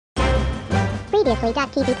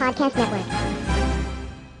Previously.tv Podcast Network.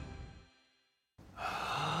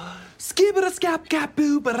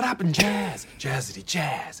 Skibba-da-scap-cap-boo, ba-da-rappin' jazz, jazzity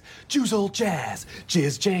jazz, juice old jazz,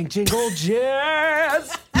 jizz jang jingle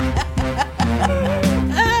jazz.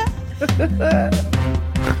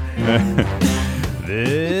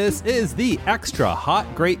 This is the Extra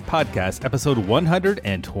Hot Great Podcast, episode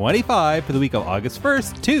 125 for the week of August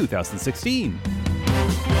 1st, 2016.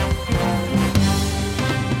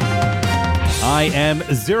 I am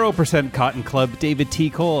 0% Cotton Club David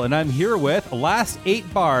T. Cole, and I'm here with Last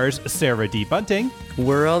 8 Bars Sarah D. Bunting.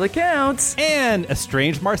 World accounts. And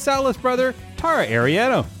estranged Marsalis brother Tara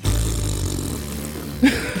Ariano.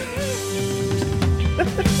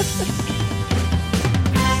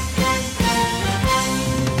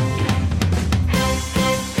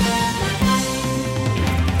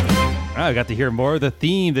 I got to hear more of the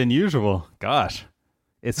theme than usual. Gosh,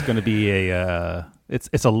 it's going to be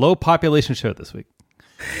it's a low population show this week.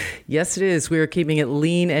 Yes, it is. We are keeping it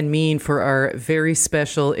lean and mean for our very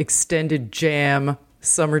special extended jam.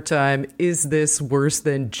 Summertime. Is this worse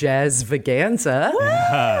than Jazz Vaganza?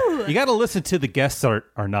 You got to listen to the guests that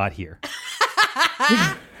are not here.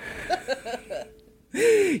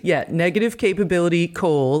 Yeah, negative capability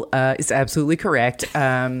Cole is absolutely correct.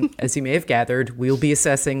 As you may have gathered, we'll be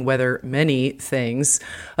assessing whether many things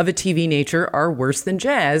of a TV nature are worse than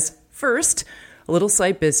jazz. First, a little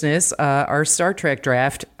side business. Our Star Trek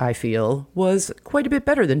draft, I feel, was quite a bit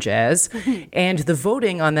better than jazz. And the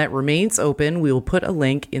voting on that remains open. We will put a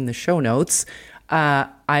link in the show notes.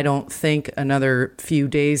 I don't think another few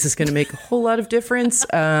days is going to make a whole lot of difference.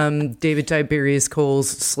 David Tiberius Cole's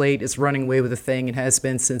slate is running away with the thing and has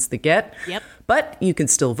been since the get. Yep. But you can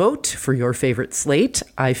still vote for your favorite slate.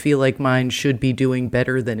 I feel like mine should be doing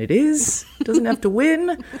better than it is. Doesn't have to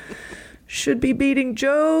win. Should be beating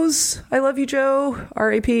Joe's. I love you, Joe.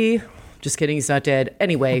 R.A.P. Just kidding, he's not dead.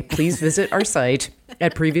 Anyway, please visit our site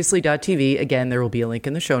at previously.tv. Again, there will be a link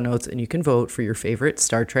in the show notes, and you can vote for your favorite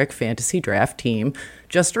Star Trek fantasy draft team.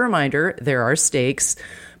 Just a reminder, there are stakes.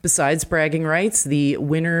 Besides bragging rights, the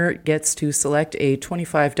winner gets to select a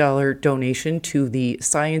 $25 donation to the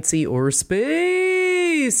Science-y or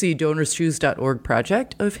Spacey DonorsChoose.org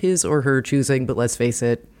project of his or her choosing, but let's face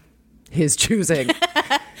it, his choosing.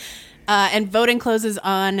 And voting closes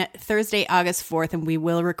on Thursday, August 4th, and we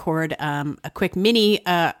will record a quick mini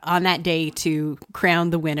on that day to crown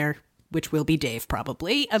the winner, which will be Dave,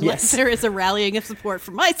 probably, unless there is a rallying of support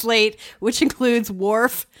for my slate, which includes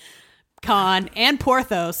Worf, Khan, and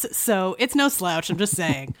Porthos. So it's no slouch, I'm just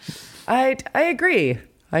saying. I agree.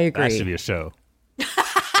 That should be a show.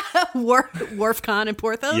 Worf, Khan, and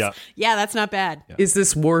Porthos? Yep. Yeah, that's not bad. Yep. Is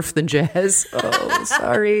this Worf than jazz? Oh,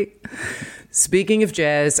 sorry. Speaking of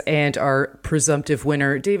jazz and our presumptive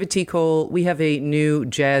winner, David T. Cole, we have a new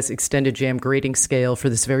jazz extended jam grading scale for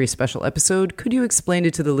this very special episode. Could you explain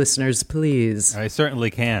it to the listeners, please? I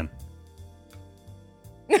certainly can.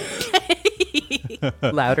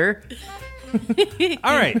 Louder.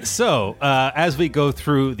 All right, so as we go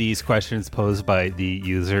through these questions posed by the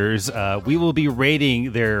users, we will be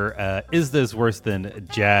rating their is this worse than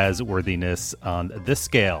jazz worthiness on this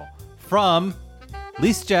scale from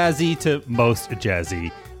least jazzy to most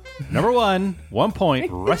jazzy. Number 1 point,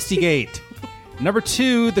 Rusty Gate. Number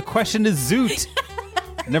 2, the question is Zoot.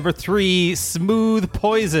 Number 3, smooth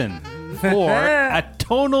poison. 4,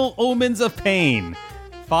 atonal omens of pain.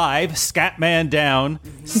 5, Scatman Down.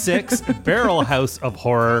 6, Barrel House of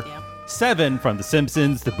Horror. 7, from The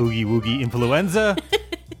Simpsons, the Boogie Woogie Influenza.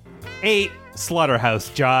 8, Slaughterhouse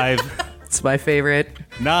Jive. It's my favorite.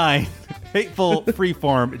 9, Hateful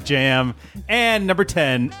Freeform Jam. And number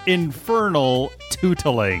 10, Infernal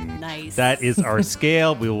Tootling. Nice. That is our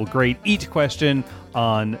scale. We will grade each question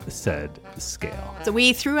on said scale. So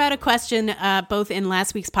we threw out a question both in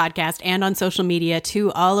last week's podcast and on social media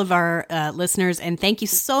to all of our listeners. And thank you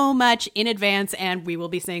so much in advance. And we will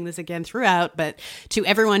be saying this again throughout. But to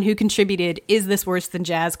everyone who contributed, is this worse than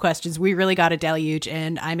jazz questions? We really got a deluge.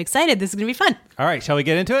 And I'm excited. This is going to be fun. All right. Shall we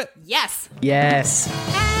get into it? Yes. Yes.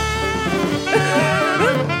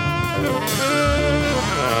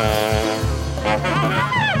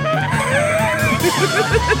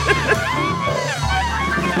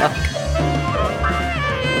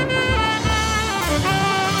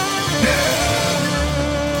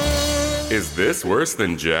 Is this worse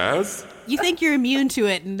than jazz? You think you're immune to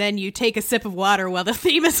it, and then you take a sip of water while the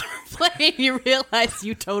theme is playing. You realize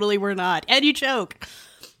you totally were not, and you choke.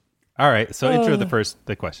 All right. So intro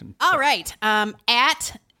the question. All right.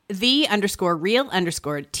 At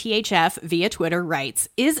the_real_THF via Twitter writes,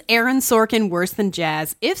 is Aaron Sorkin worse than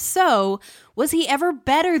Jazz? If so, was he ever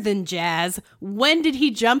better than Jazz? When did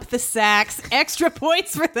he jump the sacks? Extra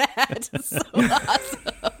points for that. So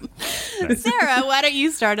awesome. Sarah, why don't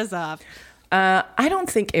you start us off? I don't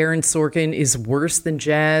think Aaron Sorkin is worse than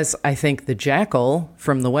Jazz. I think the Jackal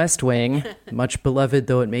from The West Wing, much beloved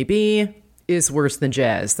though it may be, is worse than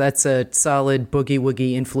Jazz. That's a solid boogie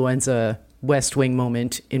woogie influenza West Wing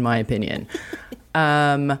moment, in my opinion.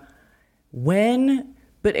 But Aaron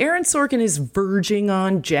Sorkin is verging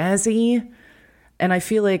on jazzy, and I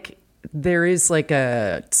feel like there is like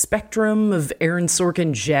a spectrum of Aaron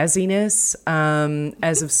Sorkin jazziness.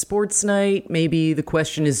 As of Sports Night, maybe The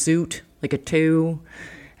Question Is Zoot, like a 2.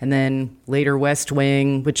 And then later West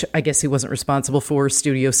Wing, which I guess he wasn't responsible for,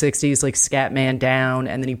 Studio 60s, like Scatman Down.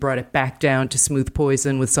 And then he brought it back down to Smooth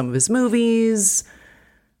Poison with some of his movies.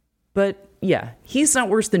 But yeah, he's not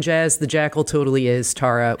worse than Jazz. The Jackal totally is.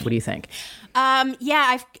 Tara, what do you think?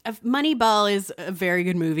 Moneyball is a very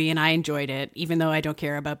good movie, and I enjoyed it, even though I don't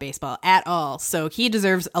care about baseball at all. So he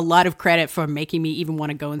deserves a lot of credit for making me even want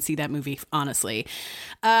to go and see that movie, honestly.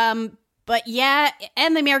 But yeah,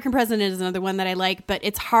 and The American President is another one that I like, but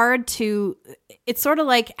it's sort of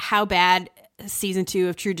like how bad season 2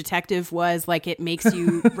 of True Detective was. Like, it makes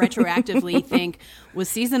you retroactively think, was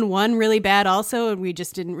season 1 really bad also, and we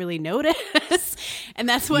just didn't really notice? And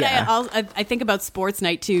that's what I think about Sports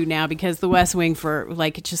Night too now, because The West Wing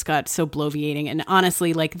it just got so bloviating, and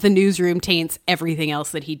honestly, like, The Newsroom taints everything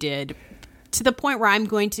else that he did, to the point where I'm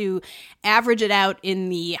going to average it out in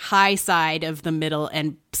the high side of the middle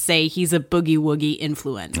and say he's a boogie woogie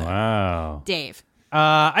influenza. Wow. Dave.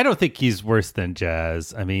 I don't think he's worse than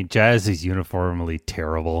Jazz. I mean, Jazz is uniformly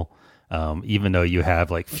terrible. Even though you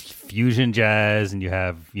have like fusion jazz and you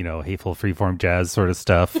have, hateful freeform jazz sort of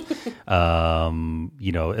stuff. It's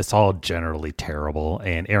all generally terrible.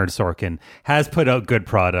 And Aaron Sorkin has put out good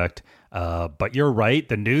product. But you're right.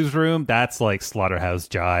 The Newsroom, that's like Slaughterhouse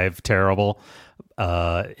Jive terrible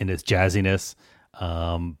in its jazziness.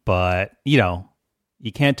 But, you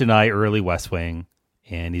can't deny early West Wing.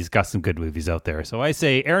 And he's got some good movies out there. So I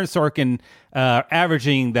say Aaron Sorkin,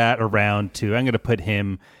 averaging that around to, I'm going to put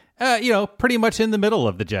him, pretty much in the middle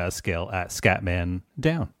of the jazz scale at Scatman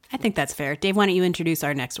Down. I think that's fair. Dave, why don't you introduce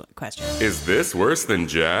our next question? Is this worse than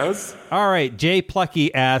Jazz? All right. Jay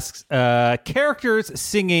Plucky asks, characters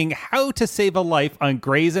singing How to Save a Life on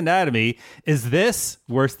Grey's Anatomy. Is this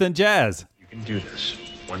worse than Jazz? You can do this,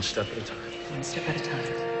 one step at a time. One step at a time.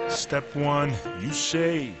 Step 1, you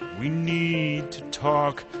say, we need to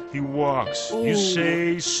talk. He walks. Ooh. You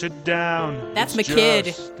say, sit down. That's It's McKidd.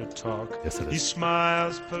 just a talk. Yes, it is. He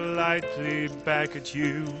smiles politely back at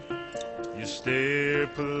you. You stare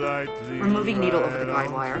politely. Removing needle over the right guide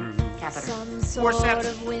on wire. through. Catheter. Forceps.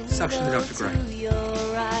 Suction to Dr. Gray.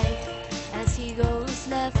 As he goes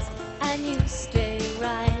left and you stay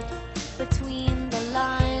right between the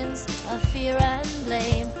lines of fear and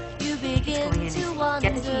blame. You begin going in to easy. wonder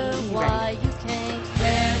Get the key why ready. you came.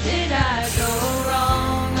 Where did I go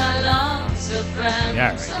wrong? I lost a friend.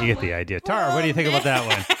 Yeah, all right. You get the idea. Tara, what do you think about that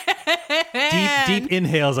one? Deep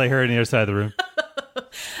inhales I heard on the other side of the room.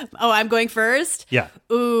 Oh, I'm going first? Yeah.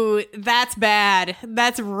 Ooh, that's bad.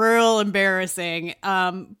 That's real embarrassing.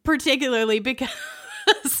 Particularly because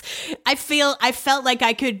I felt like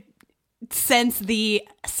I could sense the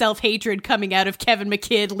self-hatred coming out of Kevin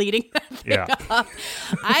McKidd leading that thing up.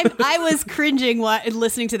 I was cringing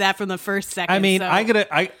listening to that from the first second. I mean,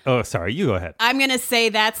 so sorry, you go ahead. I'm gonna say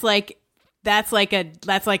that's like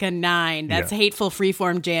a 9. That's Yeah. hateful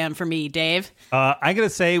freeform jam for me, Dave. I'm going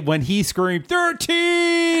to say when he screamed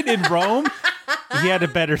 13 in Rome, he had a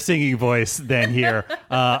better singing voice than here.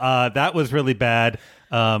 That was really bad.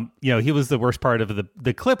 He was the worst part of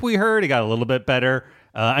the clip we heard. He got a little bit better.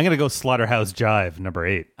 I'm going to go Slaughterhouse Jive, number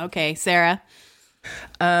 8. Okay, Sarah.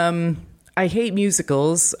 I hate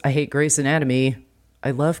musicals. I hate Grey's Anatomy.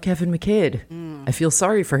 I love Kevin McKidd. I feel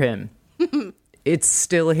sorry for him. It's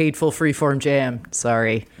still a hateful freeform jam.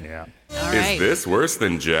 Sorry. Yeah. All right. Is this worse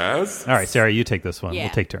than Jazz? All right, Sarah, you take this one. Yeah.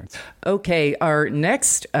 We'll take turns. Okay, our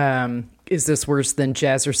next Is This Worse Than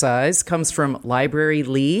Jazzercise comes from Library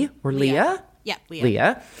Lee, or Leah? Yeah, Leah.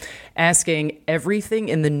 Leah, asking everything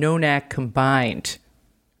in the Nonak combined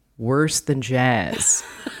worse than jazz.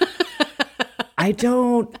 I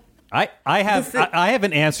don't. I have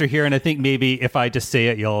an answer here, and I think maybe if I just say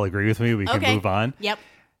it, you'll agree with me. We can move on. Yep.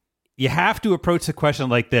 You have to approach the question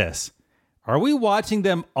like this. Are we watching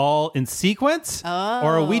them all in sequence? Or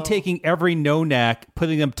are we taking every no-knack,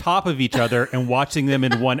 putting them top of each other, and watching them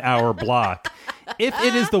in 1 hour block? If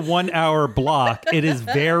it is the 1 hour block, it is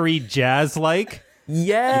very jazz-like.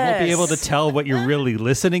 Yes. You won't be able to tell what you're really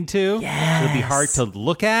listening to. Yes. It'll be hard to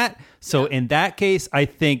look at. So in that case, I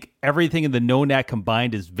think everything in the No Nat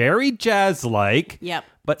combined is very jazz-like. Yep.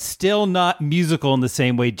 But still not musical in the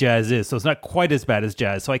same way jazz is. So it's not quite as bad as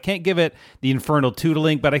jazz. So I can't give it the infernal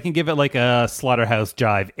tootling, but I can give it like a Slaughterhouse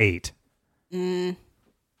Jive 8.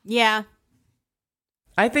 Yeah.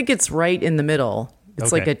 I think it's right in the middle.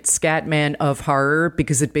 It's like a Scatman of horror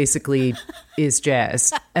because it basically is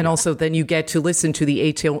jazz. And also then you get to listen to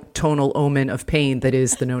the atonal omen of pain that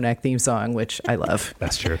is the No Nat theme song, which I love.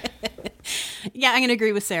 That's true. Yeah, I'm going to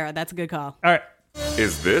agree with Sarah. That's a good call. All right.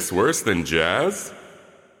 Is this worse than jazz?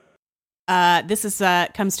 This is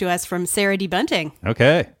comes to us from Sarah D. Bunting.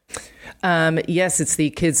 Okay. Yes, it's the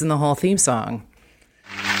Kids in the Hall theme song.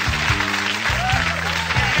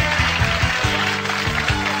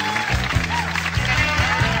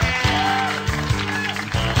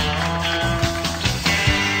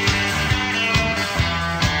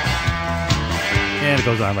 And it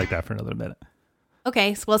goes on like that for another minute.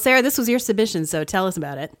 Okay. Well, Sarah, this was your submission, so tell us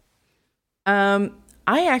about it. I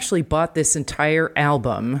actually bought this entire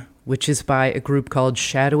album, which is by a group called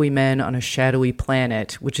Shadowy Men on a Shadowy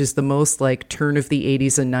Planet, which is the most like turn of the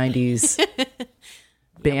 80s and 90s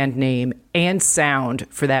band name and sound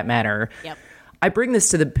for that matter. Yep. I bring this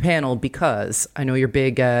to the panel because I know you're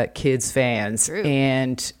big Kids fans, True.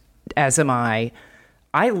 and as am I.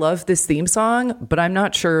 I love this theme song, but I'm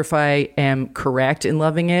not sure if I am correct in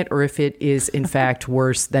loving it or if it is in fact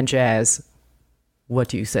worse than jazz. What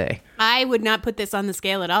do you say? I would not put this on the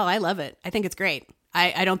scale at all. I love it. I think it's great.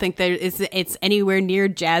 I don't think it's anywhere near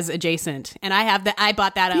jazz adjacent. And I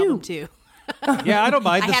bought that album too. Yeah, I don't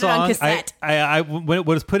mind the I had it on song. cassette. When it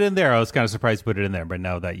was put in there, I was kind of surprised to put it in there. But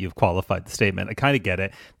now that you've qualified the statement, I kind of get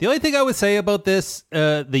it. The only thing I would say about this,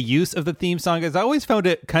 the use of the theme song, is I always found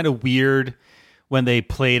it kind of weird when they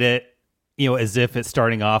played it, as if it's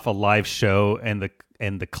starting off a live show and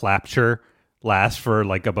the clapture lasts for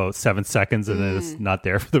like about 7 seconds and then it's not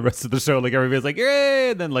there for the rest of the show. Like everybody's like,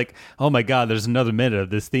 yay! And then like, oh my God, there's another minute of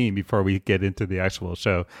this theme before we get into the actual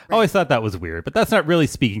show. Right. I always thought that was weird, but that's not really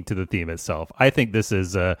speaking to the theme itself. I think this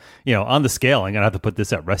is, on the scale, I'm going to have to put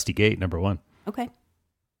this at Rusty Gate, number 1. Okay.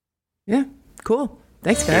 Yeah, cool.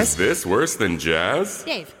 Thanks, guys. Is this worse than jazz?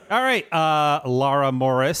 Dave. All right. Laura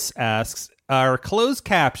Morris asks, are closed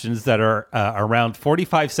captions that are around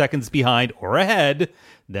 45 seconds behind or ahead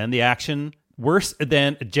than the action worse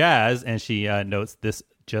than jazz? And she notes this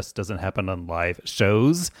just doesn't happen on live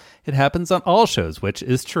shows. It happens on all shows, which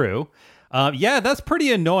is true. Yeah, that's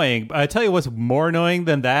pretty annoying. I tell you what's more annoying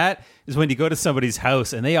than that is when you go to somebody's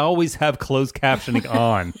house and they always have closed captioning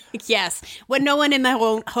on. Yes. When no one in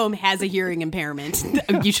the home has a hearing impairment,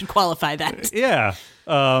 you should qualify that. Yeah.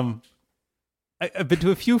 I've been to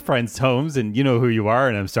a few friends' homes, and you know who you are,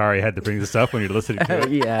 and I'm sorry I had to bring this up when you're listening to it.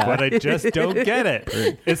 Yeah. But I just don't get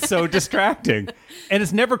it. It's so distracting. And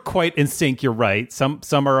it's never quite in sync, you're right. Some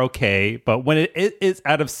are okay, but when it is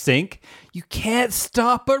out of sync, you can't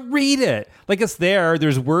stop but read it. Like it's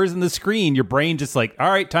there's words on the screen. Your brain just like, all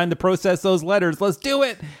right, time to process those letters. Let's do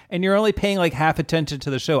it. And you're only paying like half attention to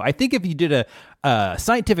the show. I think if you did a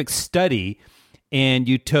scientific study and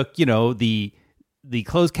you took, the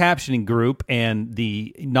closed captioning group and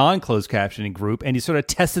the non-closed captioning group, and you sort of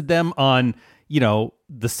tested them on,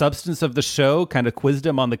 the substance of the show, kind of quizzed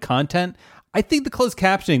them on the content, I think the closed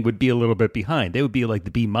captioning would be a little bit behind. They would be like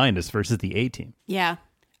the B- versus the A team. Yeah.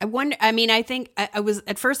 I think I was,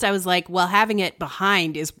 at first I was like, well, having it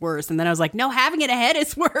behind is worse. And then I was like, no, having it ahead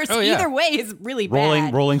is worse. Oh, yeah. Either way is really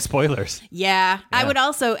bad. Rolling spoilers. Yeah. I would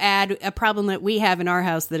also add a problem that we have in our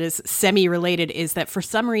house that is semi-related is that for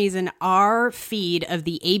some reason, our feed of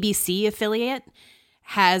the ABC affiliate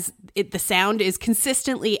the sound is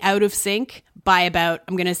consistently out of sync by about,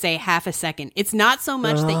 I'm going to say, half a second. It's not so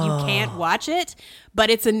much that you can't watch it,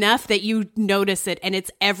 but it's enough that you notice it, and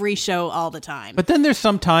it's every show all the time. But then there's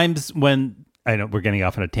some times when, I know we're getting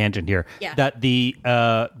off on a tangent here, that the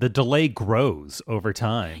delay grows over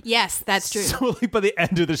time. Yes, that's true. So like by the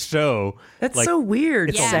end of the show, that's so weird.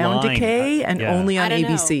 It's sound decay and only on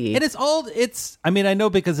ABC. And I know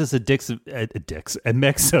because it's a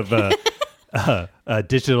mix of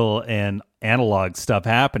digital and analog stuff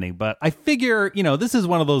happening, but I figure, this is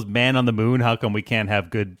one of those man on the moon, how come we can't have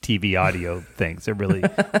good TV audio things? It really,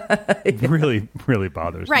 really, really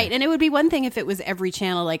bothers me. Right. And it would be one thing if it was every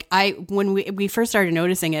channel. Like when we first started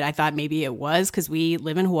noticing it, I thought maybe it was because we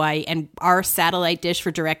live in Hawaii and our satellite dish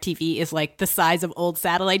for DirecTV is like the size of old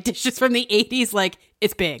satellite dishes from the 80s. Like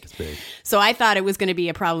it's big. So I thought it was going to be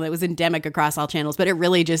a problem that was endemic across all channels, but it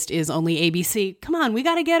really just is only ABC. Come on, we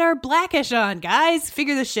got to get our Blackish on, guys.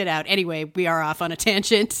 Figure this shit out. Anyway, we are off on a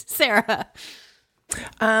tangent. Sarah.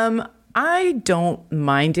 I don't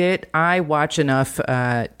mind it. I watch enough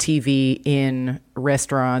TV in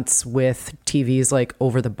restaurants with TVs like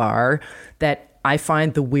over the bar that I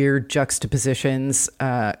find the weird juxtapositions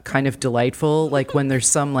kind of delightful. Like when there's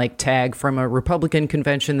some like tag from a Republican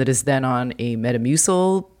convention that is then on a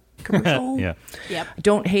Metamucil commercial. Yeah. Yep.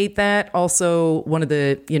 Don't hate that. Also, one of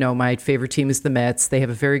the, my favorite team is the Mets. They have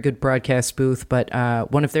a very good broadcast booth, but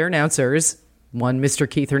one of their announcers, Mr.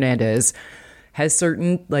 Keith Hernandez, has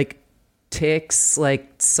certain like tics, like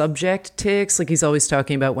subject tics. Like he's always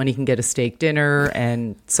talking about when he can get a steak dinner,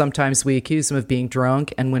 and sometimes we accuse him of being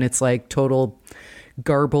drunk. And when it's like total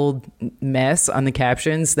garbled mess on the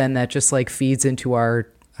captions, then that just like feeds into our,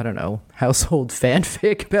 I don't know, household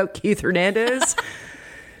fanfic about Keith Hernandez.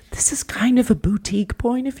 This is kind of a boutique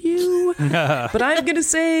point of view, but I'm going to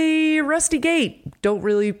say Rusty Gate doesn't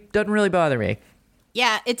really bother me.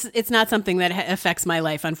 Yeah, it's not something that affects my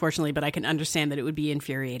life, unfortunately, but I can understand that it would be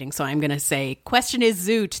infuriating. So I'm going to say Question Is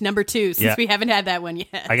Zoot, number 2, since we haven't had that one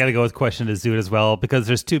yet. I got to go with Question Is Zoot as well, because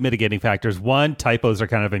there's 2 mitigating factors. One, typos are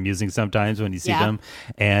kind of amusing sometimes when you see them.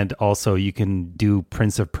 And also you can do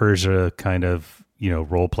Prince of Persia kind of,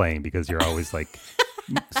 role playing, because you're always like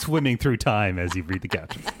swimming through time as you read the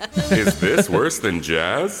captions. Is this worse than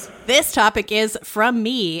jazz? This topic is from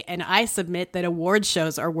me, and I submit that award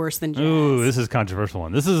shows are worse than jazz. Ooh, this is a controversial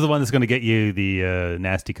one. This is the one that's going to get you the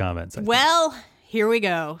nasty comments. Well, here we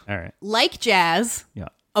go. All right. Like jazz,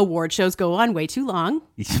 award shows go on way too long.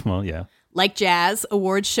 Well, yeah. Like jazz,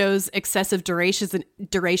 award shows' excessive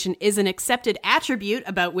duration is an accepted attribute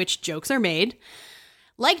about which jokes are made.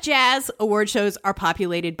 Like jazz, award shows are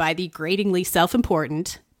populated by the gratingly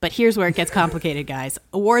self-important. But here's where it gets complicated, guys.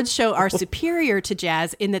 Awards show are superior to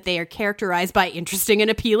jazz in that they are characterized by interesting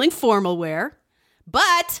and appealing formal wear.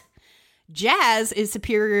 But jazz is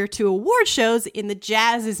superior to award shows in that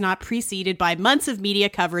jazz is not preceded by months of media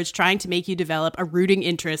coverage trying to make you develop a rooting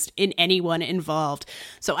interest in anyone involved.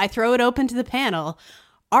 So I throw it open to the panel.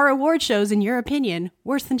 Are award shows, in your opinion,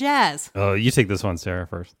 worse than jazz? Oh, you take this one, Sarah,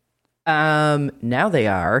 first. Now they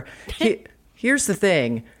are. Here's the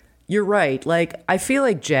thing. You're right. Like, I feel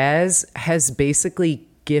like jazz has basically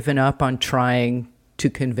given up on trying to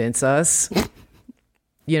convince us,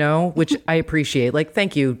 which I appreciate. Like,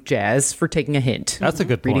 thank you, jazz, for taking a hint. That's a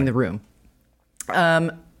good point. Reading the room.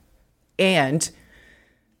 And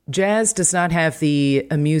jazz does not have the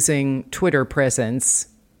amusing Twitter presence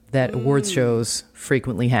that awards shows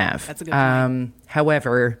frequently have. That's a good point.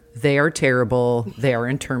 However, they are terrible. They are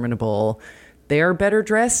interminable. They are better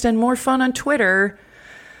dressed and more fun on Twitter.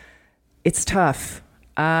 It's tough.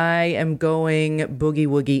 I am going Boogie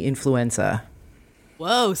Woogie Influenza.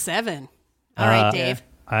 Whoa, 7. All right, Dave.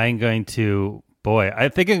 I'm going to... Boy, I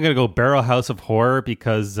think I'm going to go Barrel House of Horror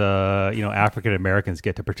because, African Americans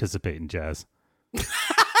get to participate in jazz.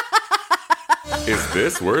 Is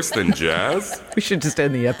this worse than jazz? We should just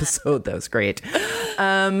end the episode. That was great.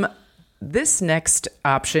 This next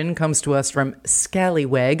option comes to us from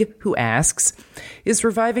Scallywag, who asks, is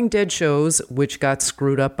reviving dead shows, which got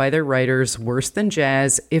screwed up by their writers, worse than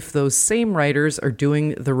jazz if those same writers are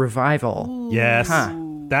doing the revival? Ooh. Yes.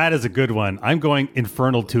 That is a good one. I'm going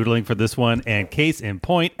Infernal Tootling for this one, and case in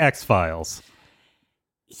point, X-Files.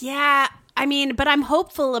 Yeah, I mean, but I'm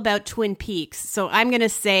hopeful about Twin Peaks, so I'm going to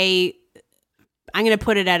say... I'm going to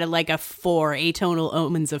put it at a 4, Atonal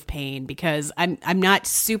Omens of Pain, because I'm not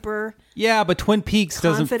super. Yeah, but Twin Peaks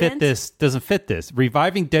doesn't fit this.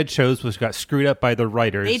 Reviving dead shows which got screwed up by the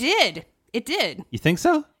writers. They did. It did. You think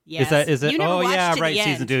so? Yes. Is it? You never watched yeah, to right. the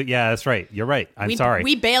Season end. 2. Yeah, that's right. You're right. I'm sorry.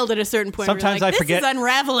 We bailed at a certain point. Sometimes I forget. This is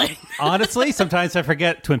unraveling. Honestly, sometimes I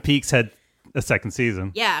forget Twin Peaks had a second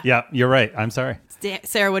season. Yeah. Yeah, you're right. I'm sorry.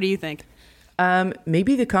 Sarah, what do you think?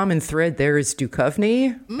 Maybe the common thread there is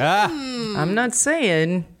Duchovny. I'm not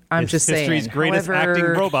saying. I'm just saying. History's greatest acting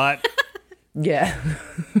robot. Yeah.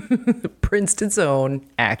 Princeton's own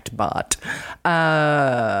ActBot.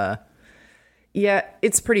 Yeah,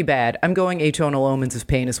 it's pretty bad. I'm going Atonal Omens of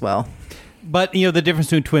Pain as well. But, the difference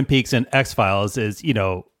between Twin Peaks and X-Files is,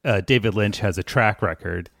 David Lynch has a track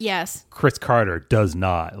record. Yes. Chris Carter does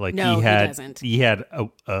not. No, he doesn't. He had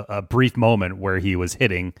a brief moment where he was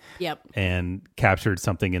hitting Yep. and captured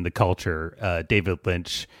something in the culture. David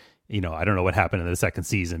Lynch, I don't know what happened in the second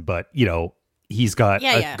season, but, he's got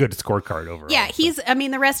a good scorecard overall. Yeah,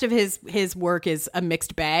 the rest of his work is a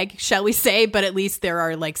mixed bag, shall we say, but at least there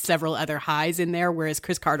are several other highs in there, whereas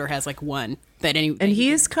Chris Carter has one. And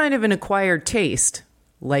he is kind of an acquired taste,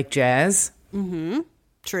 like jazz. Mm-hmm.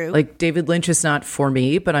 True. Like David Lynch is not for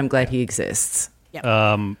me, but I'm glad he exists. Yep.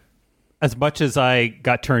 As much as I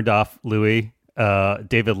got turned off, Louis,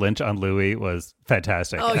 David Lynch on Louis was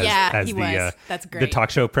fantastic. Oh, yeah, he was. That's The great. talk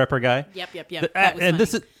show prepper guy. Yep. That was And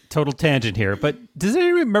this is total tangent here, but does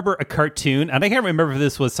anyone remember a cartoon? And I can't remember if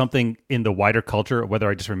this was something in the wider culture or whether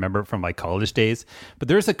I just remember it from my college days. But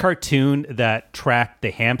there's a cartoon that tracked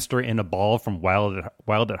the hamster in a ball from Wild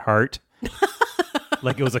at Heart.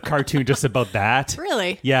 Like it was a cartoon just about that.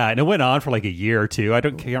 Really? Yeah, and it went on for like a year or two. I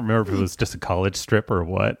can't remember if it was just a college strip or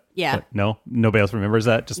what. Yeah. But no, nobody else remembers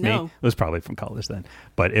that. Just me. No. It was probably from college then,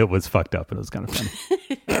 but it was fucked up and it was kind of funny.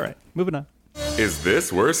 All right, moving on. Is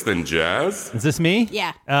this worse than jazz? Is this me?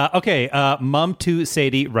 Yeah. Okay. Mum to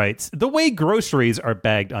Sadie writes, the way groceries are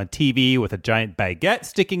bagged on TV with a giant baguette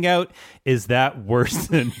sticking out, is that worse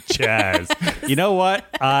than jazz? You know what?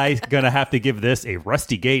 I'm going to have to give this a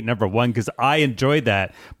Rusty Gate #1 because I enjoyed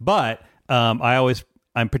that. But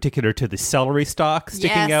I'm particular to the celery stalk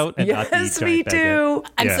sticking out and not the Yes, giant me baguette. too.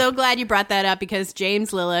 I'm Yeah. so glad you brought that up because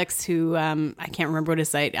James Lilix, who I can't remember what his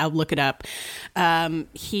site, I'll look it up.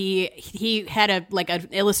 He had an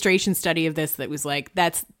illustration study of this that was like,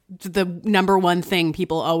 that's the #1 thing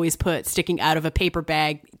people always put sticking out of a paper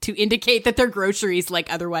bag to indicate that they're groceries.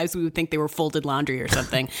 Like otherwise we would think they were folded laundry or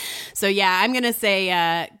something. So yeah, I'm gonna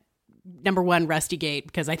say #1 Rusty Gate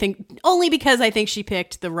because I think she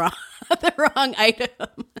picked the wrong item.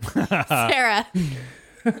 Sarah.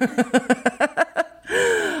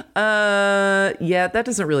 Yeah, that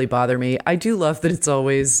doesn't really bother me. I do love that it's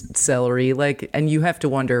always celery, and you have to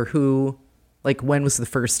wonder when was the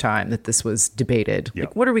first time that this was debated? Yep.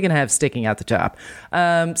 Like, what are we going to have sticking out the top?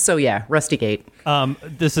 So yeah, Rusty Gate.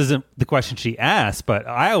 This isn't the question she asked, but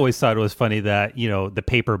I always thought it was funny that, the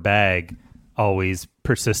paper bag always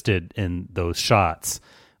persisted in those shots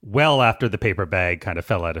well after the paper bag kind of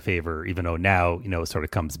fell out of favor, even though now, it sort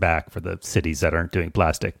of comes back for the cities that aren't doing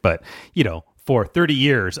plastic. But, for 30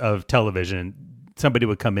 years of television, somebody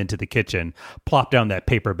would come into the kitchen, plop down that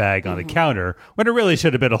paper bag on a counter when it really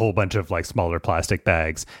should have been a whole bunch of smaller plastic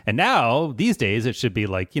bags. And now these days it should be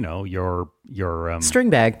your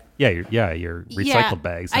String bag. your recycled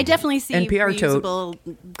bags. I definitely see NPR tote.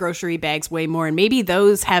 reusable grocery bags way more, and maybe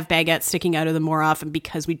those have baguettes sticking out of them more often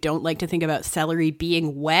because we don't like to think about celery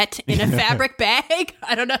being wet in a fabric bag.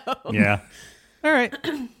 I don't know. Yeah. All right.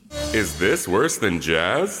 Is this worse than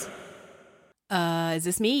jazz? Is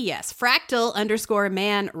this me? Yes.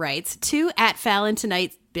 Fractal_man writes, 2 @Fallon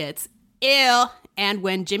Tonight bits. Ew. And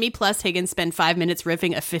when Jimmy plus Higgins spend 5 minutes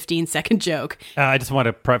riffing a 15-second joke. I just want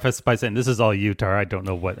to preface by saying this is all you, Tara. I don't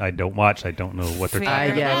know what I don't watch. I don't know what they're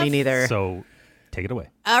talking Fair about. Me neither. So take it away.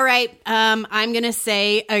 All right. I'm going to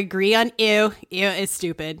say agree on ew. Ew is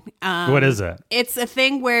stupid. What is it? It's a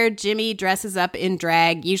thing where Jimmy dresses up in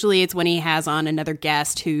drag. Usually it's when he has on another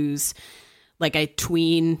guest who's like a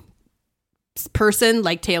tween person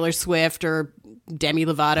like Taylor Swift or Demi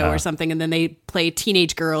Lovato or something, and then they play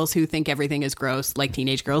teenage girls who think everything is gross like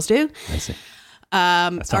teenage girls do. I see.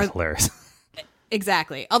 That sounds hilarious.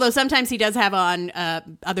 Exactly. Although sometimes he does have on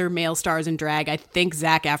other male stars in drag. I think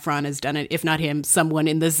Zac Efron has done it. If not him, someone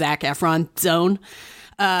in the Zac Efron zone.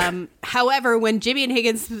 However, when Jimmy and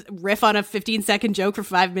Higgins riff on a 15-second joke for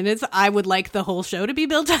 5 minutes, I would like the whole show to be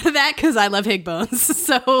built out of that because I love Hig Bones.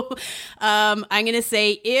 So I'm going to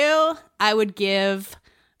say ew. I would give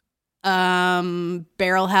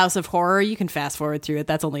Barrel House of Horror. You can fast forward through it.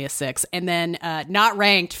 That's only a 6. And then not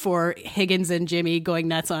ranked for Higgins and Jimmy going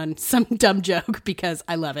nuts on some dumb joke because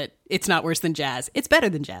I love it. It's not worse than jazz. It's better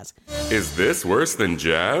than jazz. Is this worse than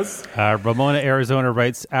jazz? Ramona Arizona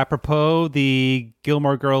writes, apropos the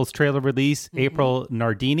Gilmore Girls trailer release, April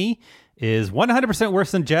Nardini is 100%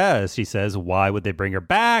 worse than jazz. She says, why would they bring her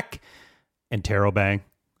back? And Taro Bang.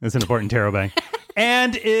 That's an important Taro Bang.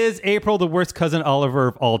 And is April the worst Cousin Oliver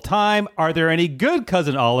of all time? Are there any good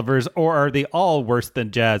Cousin Olivers, or are they all worse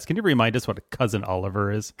than jazz? Can you remind us what a Cousin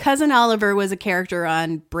Oliver is? Cousin Oliver was a character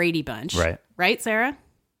on Brady Bunch. Right. Right, Sarah?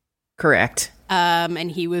 Correct.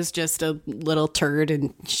 And he was just a little turd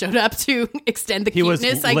and showed up to extend the He was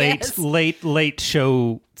cuteness, I guess. late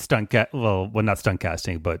show stunt not stunt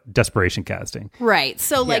casting, but desperation casting. Right.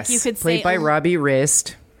 So, like, Yes. you could Played say... by Robbie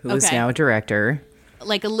Rist, who is Okay. now a director.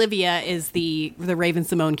 Like, Olivia is the Raven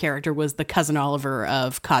Simone character was the Cousin Oliver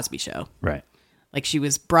of Cosby Show. Right. Like, she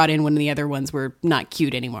was brought in when the other ones were not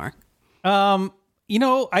cute anymore.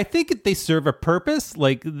 I think they serve a purpose.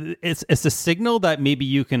 Like, it's a signal that maybe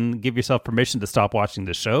you can give yourself permission to stop watching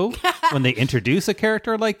the show when they introduce a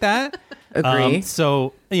character like that. Agree.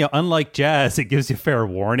 So, unlike jazz, it gives you fair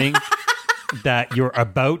warning that you're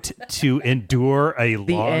about to endure a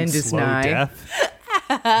long, end is slow nigh.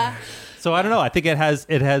 death. So I don't know. I think it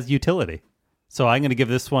has utility. So I'm going to give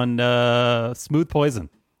this one smooth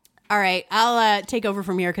poison. All right, I'll take over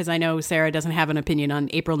from here because I know Sarah doesn't have an opinion on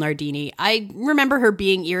April Nardini. I remember her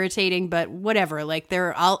being irritating, but whatever. Like,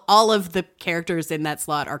 they're all of the characters in that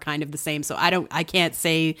slot are kind of the same, so I can't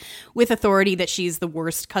say with authority that she's the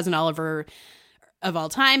worst Cousin Oliver of all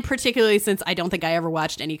time, particularly since I don't think I ever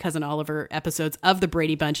watched any Cousin Oliver episodes of the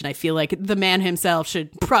Brady Bunch, and I feel like the man himself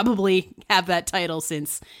should probably have that title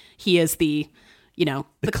since he is the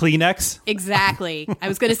Kleenex. Exactly. I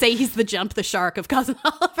was going to say he's the Jump the Shark of Cousin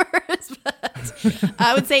Oliver's, but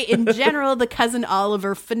I would say in general, the Cousin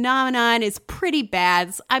Oliver phenomenon is pretty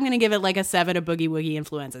bad. So I'm going to give it like a 7 of Boogie Woogie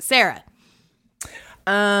Influenza. Sarah.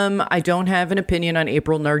 I don't have an opinion on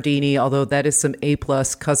April Nardini, although that is some A+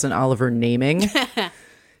 Cousin Oliver naming.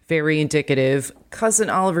 Very indicative. Cousin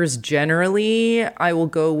Oliver's generally, I will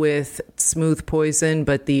go with Smooth Poison,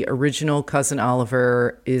 but the original Cousin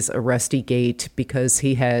Oliver is a Rusty Gate because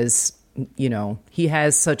he has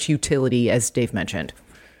such utility, as Dave mentioned.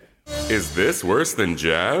 Is this worse than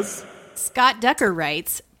jazz? Scott Ducker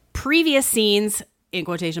writes, previous scenes, in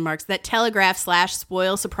quotation marks, that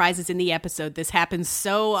telegraph/spoil surprises in the episode. This happens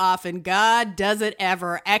so often. God, does it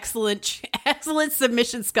ever. Excellent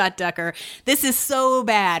submission, Scott Ducker. This is so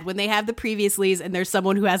bad when they have the previous-lys and there's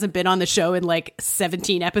someone who hasn't been on the show in like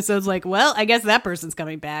 17 episodes. Like, well, I guess that person's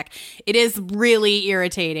coming back. It is really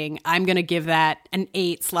irritating. I'm going to give that an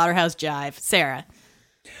 8 Slaughterhouse Jive. Sarah.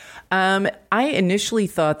 I initially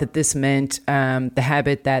thought that this meant the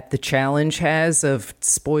habit that the challenge has of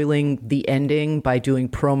spoiling the ending by doing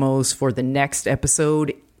promos for the next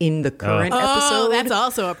episode in the current episode. Oh, that's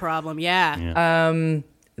also a problem. Yeah.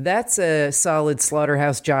 That's a solid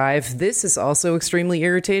Slaughterhouse Jive. This is also extremely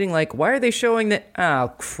irritating. Like, why are they showing that?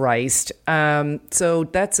 Oh, Christ. So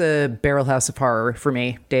that's a Barrel House of Horror for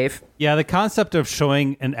me, Dave. Yeah, the concept of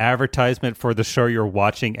showing an advertisement for the show you're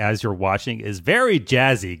watching as you're watching is very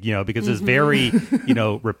jazzy, because it's very,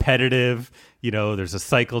 repetitive. There's a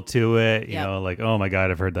cycle to it, like, oh my God,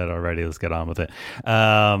 I've heard that already. Let's get on with it.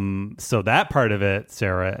 So that part of it,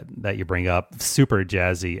 Sarah, that you bring up, super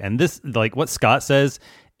jazzy. And this, like what Scott says,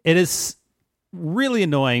 it is really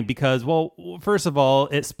annoying because, well, first of all,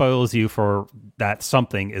 it spoils you for that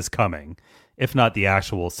something is coming. If not the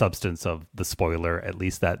actual substance of the spoiler, at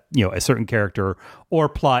least that, a certain character or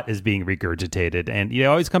plot is being regurgitated. And you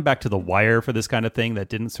always come back to The Wire for this kind of thing that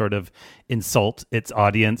didn't sort of insult its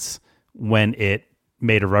audience when it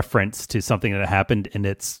made a reference to something that happened in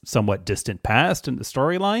its somewhat distant past in the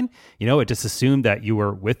storyline. It just assumed that you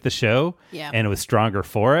were with the show and it was stronger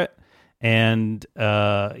for it. And,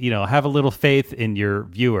 have a little faith in your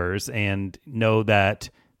viewers and know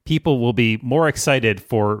that people will be more excited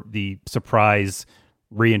for the surprise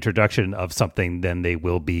reintroduction of something than they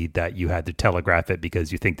will be that you had to telegraph it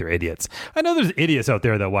because you think they're idiots. I know there's idiots out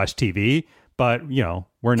there that watch TV, but,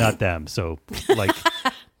 we're not them. So, like,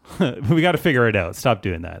 we got to figure it out. Stop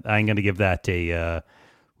doing that. I'm going to give that I'm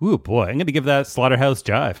going to give that Slaughterhouse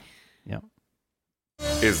Jive. Yeah.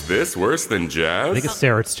 Is this worse than jazz? I think it's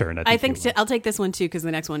Sarah's turn. I think I'll take this one too because the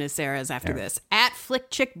next one is Sarah's after this. At Flick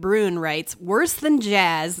Chick Bruin writes, worse than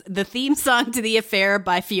jazz, the theme song to The Affair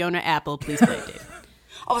by Fiona Apple. Please play it, Dave.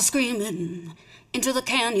 I was screaming into the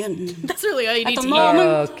canyon. That's really all you need to hear.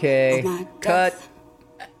 Okay. Cut.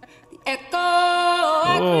 Echo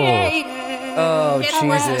I created. Oh,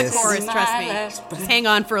 Jesus. Chorus, trust me. Just hang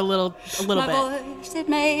on for a little bit. My voice, it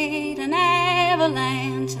made an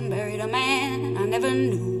avalanche and buried a man I never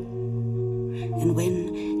knew. And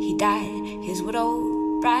when he died, his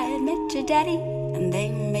widow bride met your daddy, and they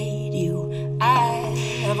made you. I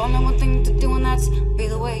have only one thing to do, and that's be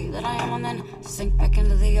the way that I am, and then sink back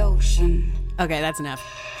into the ocean. Okay, that's enough.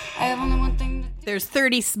 I have only one thing to do. There's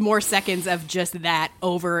 30 more seconds of just that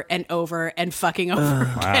over and over and fucking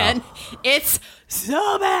over again. Wow. It's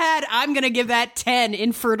so bad. I'm going to give that 10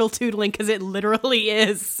 infertile tootling because it literally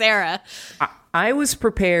is. Sarah. I was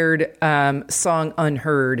prepared song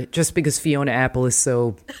Unheard just because Fiona Apple is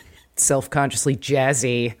so self-consciously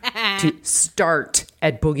jazzy to start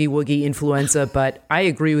at Boogie Woogie Influenza, but I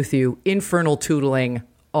agree with you. Infernal tootling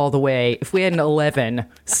all the way. If we had an 11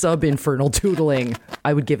 sub-infernal tootling,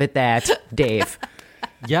 I would give it that, Dave.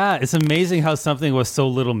 Yeah, it's amazing how something with so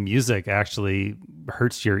little music actually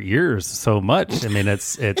hurts your ears so much. I mean,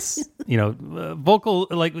 it's vocal,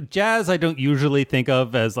 like jazz I don't usually think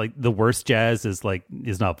of as like the worst jazz is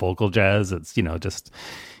not vocal jazz. It's, just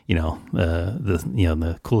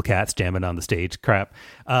the cool cats jamming on the stage crap.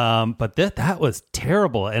 But that was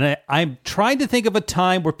terrible. And I'm trying to think of a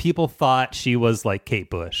time where people thought she was like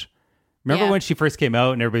Kate Bush. Remember when she first came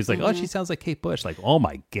out and everybody's like, oh, she sounds like Kate Bush. Like, oh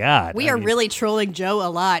my God. We are really trolling Joe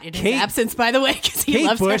a lot in his absence, by the way, because he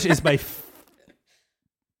loves Kate Bush her. is my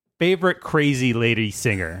favorite crazy lady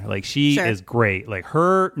singer. Like she Sure. is great. Like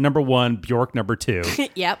her number 1, Bjork number 2.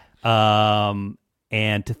 Yep.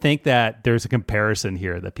 And to think that there's a comparison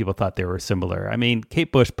here that people thought they were similar. I mean, Kate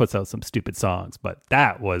Bush puts out some stupid songs, but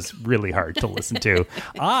that was really hard to listen to.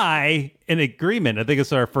 In agreement. I think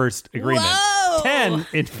it's our first agreement. Whoa! 10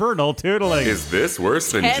 infernal tootling. Is this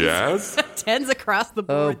worse than jazz? 10s across the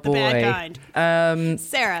board. Oh, the bad boy. kind.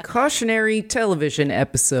 Sarah. Cautionary television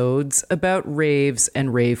episodes about raves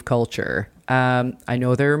and rave culture. I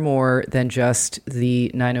know there are more than just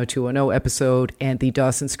the 90210 episode and the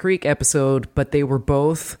Dawson's Creek episode, but they were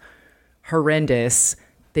both horrendous.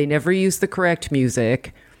 They never used the correct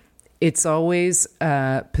music. It's always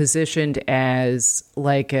positioned as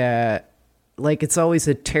like it's always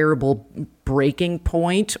a terrible breaking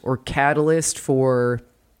point or catalyst for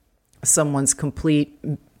someone's complete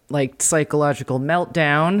like psychological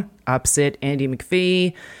meltdown. Opposite Andy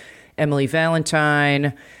McPhee, Emily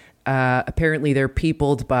Valentine. Apparently they're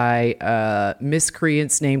peopled by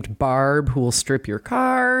miscreants named Barb who will strip your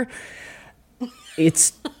car.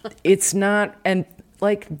 It's not, and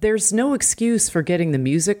like there's no excuse for getting the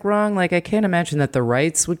music wrong. Like I can't imagine that the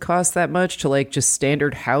rights would cost that much to like just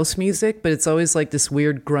standard house music, but it's always like this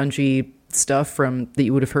weird grungy stuff that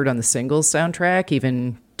you would have heard on the Singles soundtrack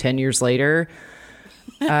even 10 years later.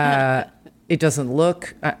 It doesn't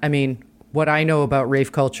look, I mean, what I know about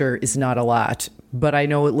rave culture is not a lot, but I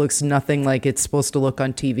know it looks nothing like it's supposed to look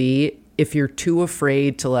on TV. If you're too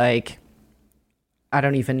afraid to like, I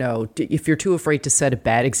don't even know, if you're too afraid to set a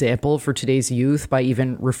bad example for today's youth by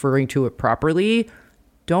even referring to it properly,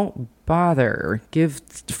 don't bother.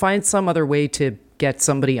 Find some other way to get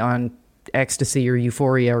somebody on ecstasy or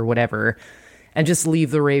euphoria or whatever, and just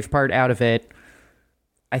leave the rave part out of it.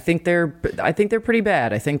 I think they're pretty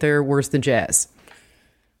bad. I think they're worse than jazz.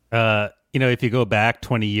 If you go back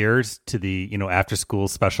 20 years to the, after school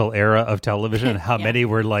special era of television, how many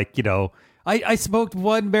were like, I smoked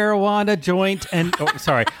one marijuana joint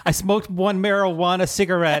I smoked one marijuana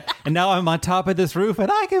cigarette and now I'm on top of this roof and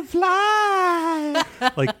I can fly.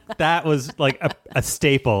 Like that was like a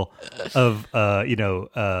staple of,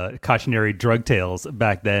 cautionary drug tales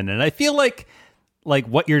back then. And I feel like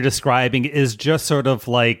what you're describing is just sort of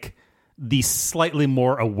like the slightly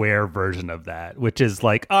more aware version of that, which is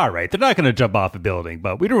like, all right, they're not going to jump off a building,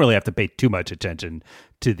 but we don't really have to pay too much attention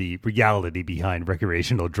to the reality behind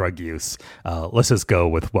recreational drug use. Let's just go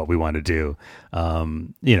with what we want to do.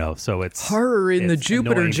 So it's horror in the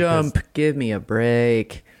Jupiter jump. Give me a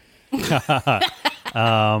break. I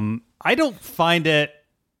don't find it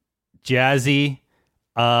jazzy.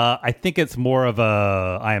 I think it's more of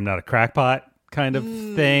a I am not a crackpot kind of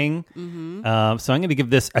thing. Mm-hmm. So I'm going to give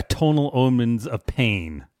this a tonal omens of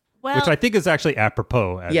pain, which I think is actually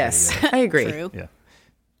apropos. Yes, I agree. True. Yeah.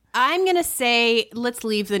 I'm going to say let's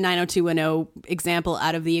leave the 90210 example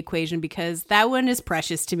out of the equation because that one is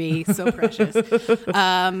precious to me. So precious.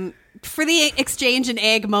 For the exchange an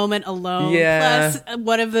egg moment alone, plus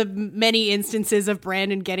one of the many instances of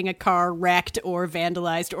Brandon getting a car wrecked or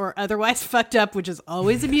vandalized or otherwise fucked up, which is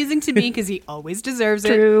always amusing to me because he always deserves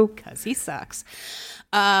it because he sucks.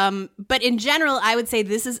 But in general, I would say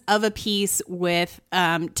this is of a piece with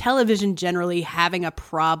television generally having a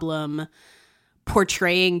problem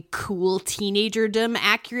portraying cool teenagerdom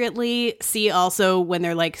accurately. See also when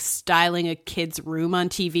they're like styling a kid's room on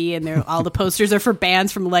TV and all the posters are for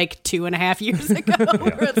bands from like 2.5 years ago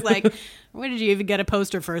where it's like, where did you even get a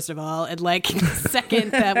poster first of all? And like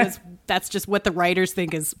second, that's just what the writers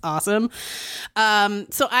think is awesome.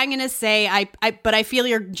 So I'm going to say but I feel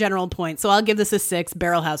your general point. So I'll give this a 6,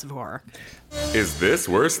 Barrel House of Horror. Is this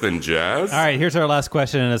worse than jazz? All right, here's our last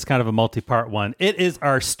question, and it's kind of a multi-part one. It is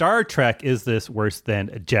our Star Trek, Is This Worse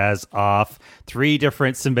Than Jazz off. 3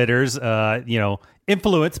 different submitters,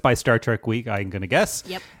 influenced by Star Trek Week, I'm going to guess.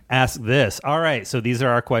 Yep. Ask this. All right, so these are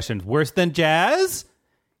our questions. Worse than jazz?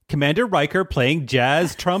 Commander Riker playing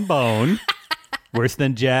jazz trombone. Worse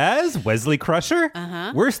than jazz? Wesley Crusher?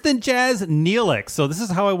 Uh-huh. Worse than jazz? Neelix. So this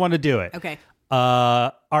is how I want to do it. Okay.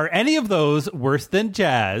 Are any of those worse than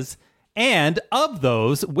jazz? And of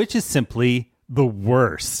those, which is simply the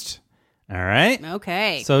worst? All right.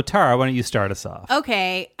 Okay. So Tara, why don't you start us off?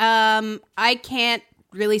 Okay. I can't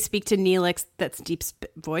really speak to Neelix. That's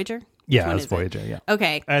Voyager? Yeah, it's Voyager. Yeah.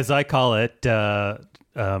 Okay. As I call it,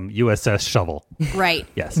 USS Shovel. Right.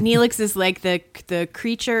 Yes. Neelix is like the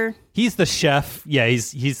creature. He's the chef. Yeah,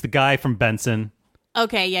 he's the guy from Benson.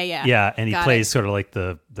 Okay, yeah. Yeah, and he Got plays it. sort of like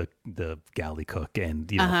the galley cook and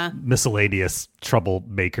miscellaneous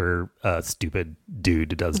troublemaker, stupid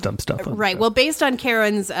dude who does dumb stuff. Right. Well, based on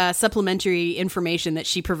Karen's supplementary information that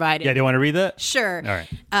she provided. Yeah, do you want to read that? Sure. All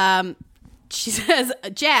right. She says,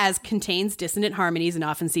 jazz contains dissonant harmonies and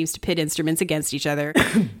often seems to pit instruments against each other,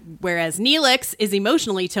 whereas Neelix is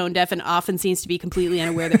emotionally tone deaf and often seems to be completely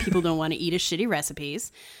unaware that people don't want to eat his shitty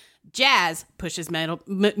recipes. Jazz pushes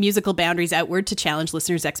musical boundaries outward to challenge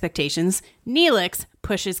listeners' expectations. Neelix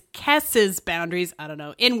pushes Kess's boundaries,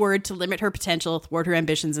 inward to limit her potential, thwart her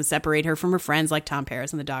ambitions, and separate her from her friends like Tom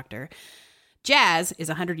Paris and the Doctor. Jazz is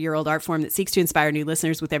a 100-year-old art form that seeks to inspire new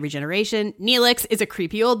listeners with every generation. Neelix is a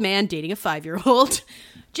creepy old man dating a 5-year-old.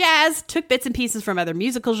 Jazz took bits and pieces from other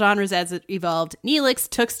musical genres as it evolved. Neelix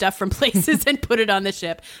took stuff from places and put it on the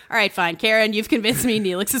ship. All right, fine. Karen, you've convinced me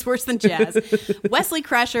Neelix is worse than Jazz. Wesley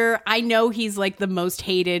Crusher, I know he's like the most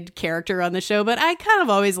hated character on the show, but I kind of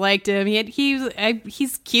always liked him.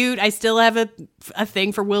 He's cute. I still have a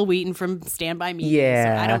thing for Will Wheaton from Stand By Me.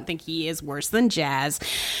 Yeah. So I don't think he is worse than Jazz.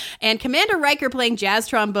 And Commander Riker playing jazz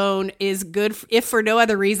trombone is good, if for no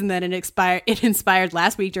other reason than it inspired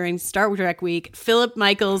last week during Star Trek Week, Philip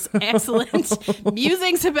Michaels' excellent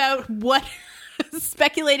musings about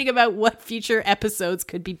speculating about what future episodes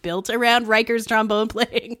could be built around Riker's trombone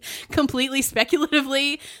playing, completely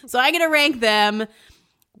speculatively. So I'm going to rank them.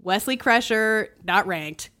 Wesley Crusher, not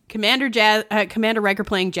ranked. Commander Riker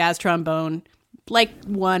playing jazz trombone, like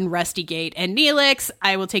 1 Rusty Gate. And Neelix,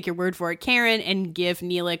 I will take your word for it, Karen, and give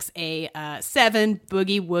Neelix a 7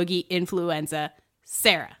 Boogie Woogie Influenza.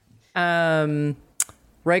 Sarah.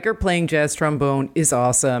 Riker playing jazz trombone is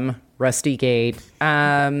awesome. Rusty Gate.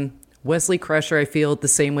 Wesley Crusher, I feel the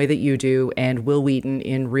same way that you do. And Will Wheaton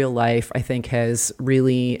in real life, I think, has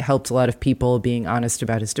really helped a lot of people being honest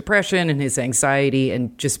about his depression and his anxiety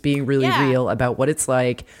and just being really real about what it's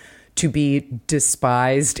like to be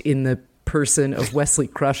despised in the person of Wesley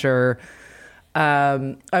Crusher.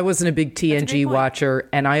 I wasn't a big TNG watcher,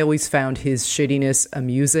 and I always found his shittiness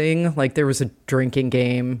amusing. Like, there was a drinking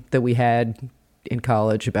game that we had in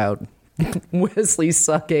college about Wesley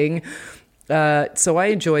sucking. So I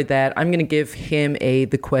enjoyed that. I'm going to give him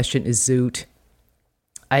The Question Is Zoot.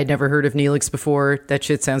 I had never heard of Neelix before. That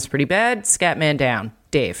shit sounds pretty bad. Scatman down.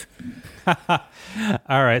 Dave. All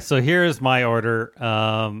right, so here's my order.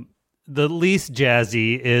 The least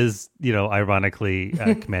jazzy is, ironically,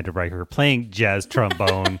 Commander Riker playing jazz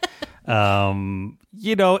trombone.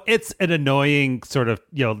 It's an annoying sort of,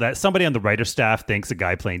 that somebody on the writer staff thinks a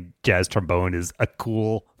guy playing jazz trombone is a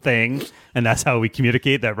cool thing. And that's how we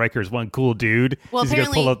communicate that Riker's one cool dude. Well, he's going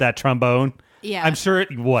to pull out that trombone. Yeah. I'm sure,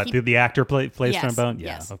 the actor plays trombone? Yeah,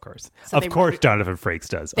 yes. of course. So of course Jonathan Frakes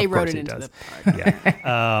does. They of wrote course it he into does. the part.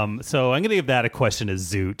 Yeah. So I'm going to give that a Question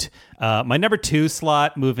Is Zoot. My number 2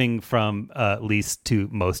 slot, moving from least to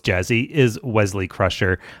most jazzy, is Wesley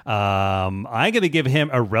Crusher. I'm going to give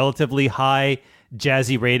him a relatively high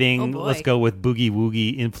jazzy rating. Let's go with Boogie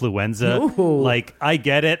Woogie Influenza. Ooh. Like, I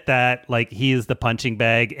get it that he is the punching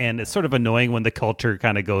bag, and it's sort of annoying when the culture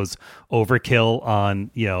kind of goes overkill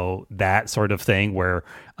on that sort of thing where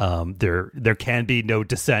there can be no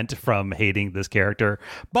dissent from hating this character,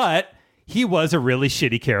 but he was a really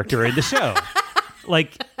shitty character in the show.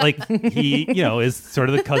 like he is sort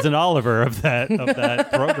of the cousin Oliver of that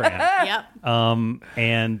program. Yep.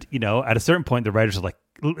 And at a certain point the writers are like,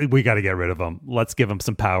 we got to get rid of him. Let's give him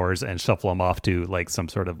some powers and shuffle him off to some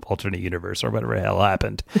sort of alternate universe or whatever the hell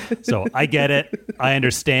happened. So I get it. I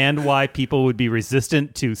understand why people would be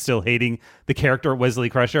resistant to still hating the character Wesley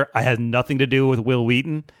Crusher. I had nothing to do with Will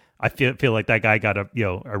Wheaton. I feel like that guy got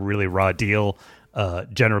a really raw deal,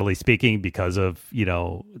 generally speaking, because of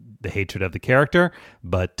the hatred of the character.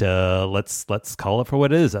 But let's call it for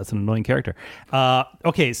what it is. That's an annoying character.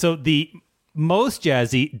 Okay, so the most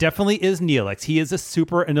jazzy definitely is Neelix. He is a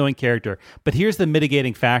super annoying character, but here's the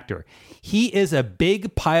mitigating factor. He is a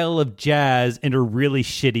big pile of jazz in a really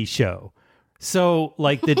shitty show. So,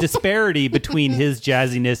 the disparity between his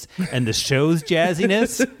jazziness and the show's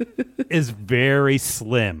jazziness is very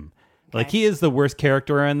slim. He is the worst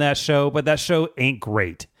character on that show, but that show ain't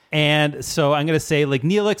great. And so I'm going to say,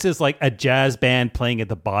 Neelix is like a jazz band playing at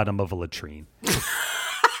the bottom of a latrine.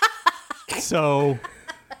 So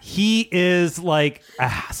he is like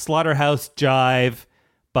a slaughterhouse jive,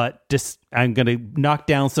 but I'm going to knock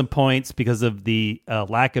down some points because of the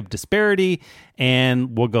lack of disparity,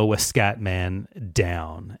 and we'll go with Scatman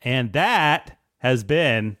down. And that has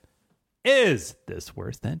been Is This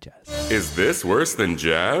Worse Than Jazz? Is this worse than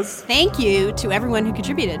jazz? Thank you to everyone who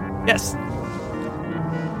contributed. Yes.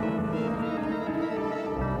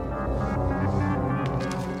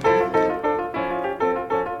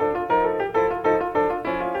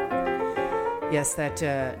 Yes, that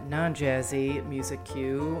non-jazzy music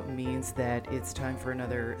cue means that it's time for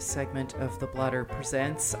another segment of The Blotter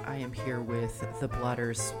Presents. I am here with The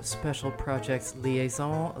Blotter's Special Projects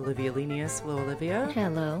Liaison, Olivia Lenius. Hello, Olivia.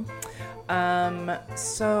 Hello.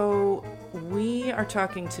 So we are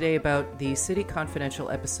talking today about the City Confidential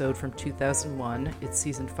episode from 2001. It's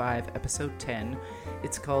season 5, episode 10.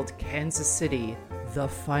 It's called Kansas City, The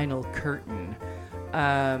Final Curtain.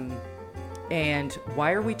 And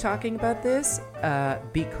why are we talking about this?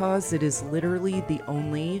 Because it is literally the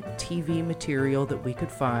only TV material that we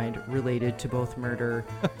could find related to both murder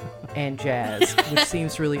and jazz, which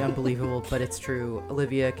seems really unbelievable, but it's true.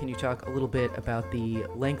 Olivia, can you talk a little bit about the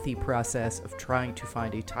lengthy process of trying to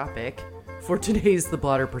find a topic for today's The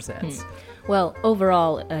Blotter Presents? Well,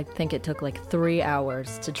 overall, I think it took like 3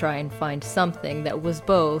 hours to try and find something that was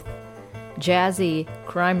both jazzy,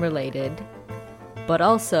 crime-related, but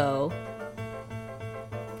also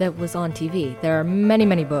that was on TV. There are many,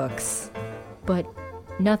 many books, but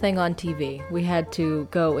nothing on TV. We had to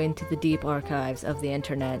go into the deep archives of the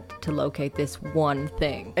internet to locate this one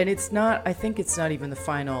thing. And it's not, I think it's not even the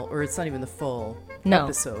final, or it's not even the full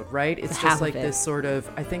episode, right? It's half just like of it. this sort of,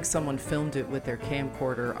 I think someone filmed it with their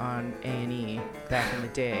camcorder on A&E back in the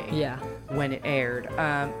day. Yeah. When it aired.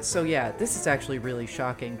 So yeah, this is actually really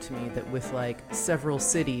shocking to me that with like several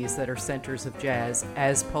cities that are centers of jazz,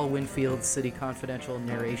 as Paul Winfield's City Confidential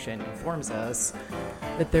narration informs us,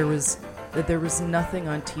 that there was nothing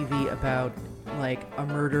on TV about like a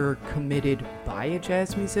murder committed by a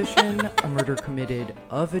jazz musician, a murder committed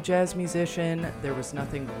of a jazz musician. There was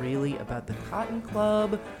nothing really about the Cotton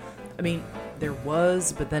Club. I mean, there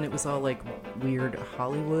was, but then it was all like weird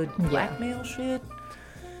Hollywood blackmail shit.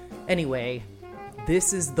 Anyway,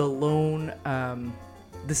 this is the lone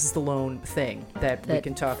thing that we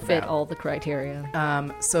can talk fit about. all the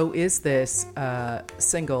criteria. So is this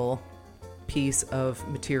single piece of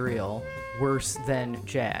material worse than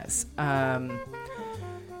jazz?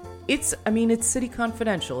 It's City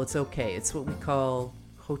Confidential. It's okay. It's what we call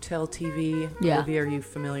hotel TV. Yeah. Olivia, are you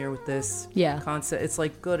familiar with this concept? It's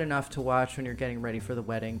like good enough to watch when you're getting ready for the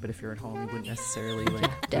wedding, but if you're at home, you wouldn't necessarily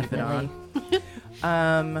like leave it on.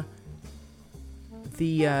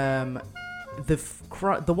 The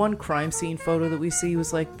one crime scene photo that we see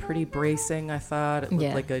was like pretty bracing, I thought. It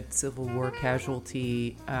looked like a Civil War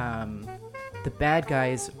casualty. The bad guy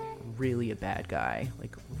is really a bad guy,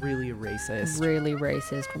 like really a racist,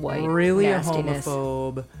 white, really nastiness. A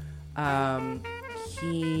homophobe.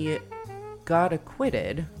 He got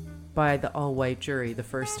acquitted by the all-white jury the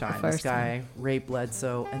first time. This guy, Ray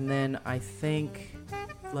Bledsoe, and then I think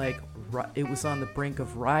like it was on the brink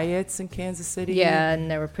of riots in Kansas City. Yeah, and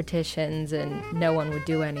there were petitions, and no one would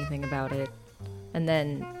do anything about it. And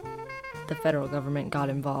then the federal government got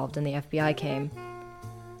involved, and the FBI came.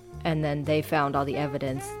 And then they found all the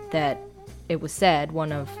evidence that it was said,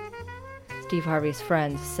 one of Steve Harvey's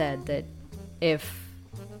friends said that if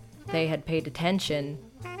they had paid attention,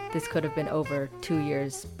 this could have been over 2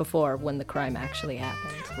 years before when the crime actually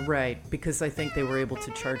happened. Right, because I think they were able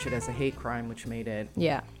to charge it as a hate crime, which made it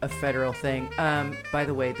a federal thing. By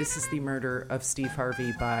the way, this is the murder of Steve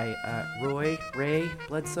Harvey by Ray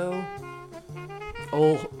Bledsoe.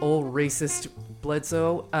 Old racist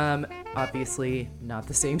Bledsoe. Obviously not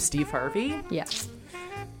the same Steve Harvey. Yeah.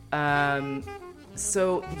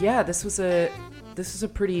 So yeah, this was a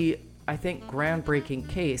pretty, I think, groundbreaking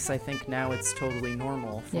case. I think now it's totally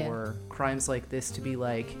normal for crimes like this to be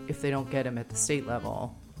like, if they don't get him at the state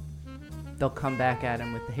level, they'll come back at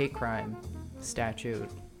him with the hate crime statute.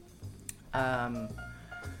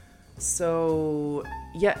 So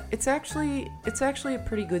yeah, it's actually a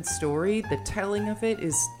pretty good story. The telling of it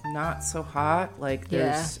is not so hot. Like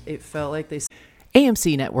it felt like they.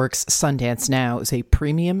 AMC Network's Sundance Now is a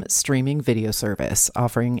premium streaming video service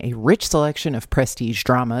offering a rich selection of prestige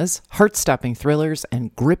dramas, heart-stopping thrillers,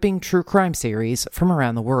 and gripping true crime series from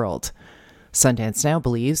around the world. Sundance Now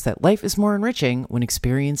believes that life is more enriching when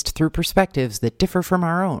experienced through perspectives that differ from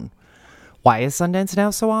our own. Why is Sundance Now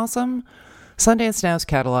so awesome? Sundance Now's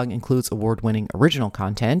catalog includes award-winning original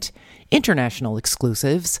content, international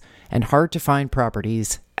exclusives, and hard-to-find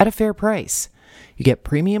properties at a fair price. You get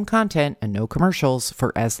premium content and no commercials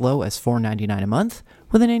for as low as $4.99 a month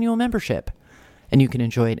with an annual membership. And you can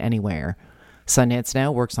enjoy it anywhere. Sundance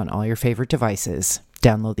Now works on all your favorite devices.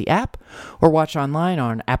 Download the app or watch online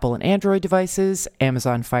on Apple and Android devices,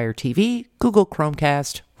 Amazon Fire TV, Google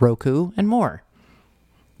Chromecast, Roku, and more.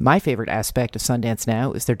 My favorite aspect of Sundance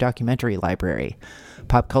Now is their documentary library.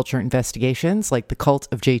 Pop culture investigations like The Cult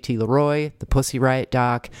of J.T. Leroy, The Pussy Riot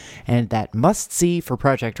doc, and that must-see for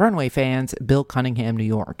Project Runway fans, Bill Cunningham, New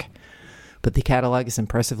York. But the catalog is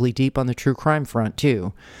impressively deep on the true crime front,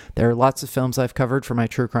 too. There are lots of films I've covered for my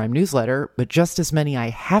true crime newsletter, but just as many I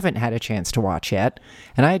haven't had a chance to watch yet,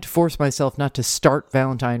 and I had to force myself not to start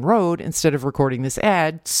Valentine Road instead of recording this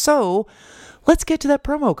ad, so let's get to that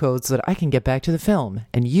promo code so that I can get back to the film,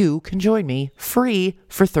 and you can join me free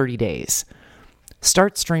for 30 days.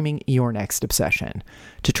 Start streaming your next obsession.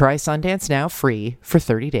 To try Sundance Now free for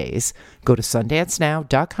 30 days, go to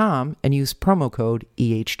sundancenow.com and use promo code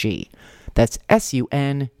EHG. That's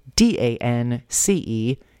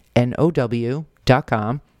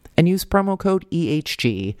SUNDANCENOW.com and use promo code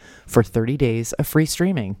EHG for 30 days of free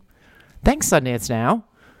streaming. Thanks, Sundance Now.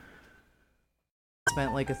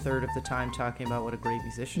 Spent like a third of the time talking about what a great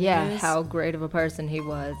musician he is. How great of a person he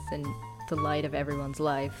was and the light of everyone's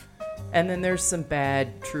life. And then there's some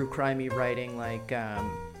bad true crimey writing, like,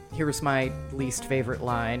 here's my least favorite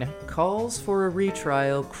line. Calls for a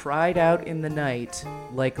retrial cried out in the night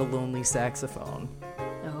like a lonely saxophone.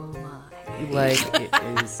 Oh my. Like,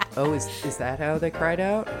 is that how they cried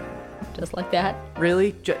out? Just like that?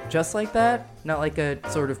 Really? Just like that? Not like a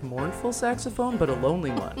sort of mournful saxophone, but a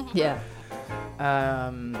lonely one. Yeah.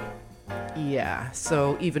 Yeah,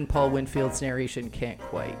 so even Paul Winfield's narration can't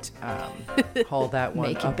quite haul that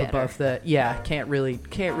one up above the. Yeah, can't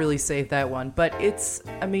really save that one. But it's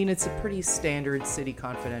a pretty standard City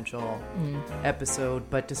Confidential episode.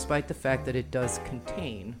 But despite the fact that it does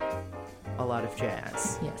contain a lot of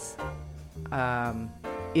jazz, yes,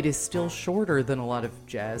 it is still shorter than a lot of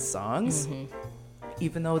jazz songs,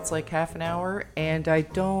 even though it's like half an hour. And I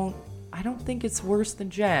don't think it's worse than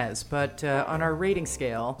jazz. But on our rating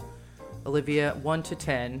scale, Olivia, 1 to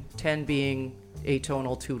 10, 10 being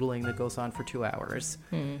atonal tootling that goes on for 2 hours.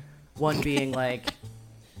 1 being like,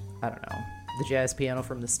 I don't know, the jazz piano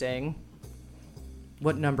from The Sting.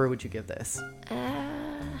 What number would you give this?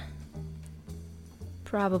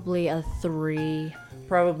 Probably a 3.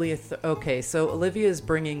 Probably okay, so Olivia is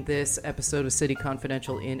bringing this episode of City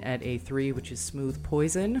Confidential in at a 3, which is Smooth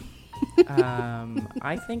Poison.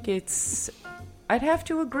 I think I'd have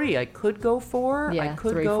to agree. I could go 4. Yeah, I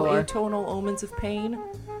could 3, go 4. Atonal Omens of Pain.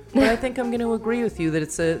 But I think I'm going to agree with you that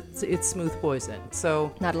it's Smooth Poison.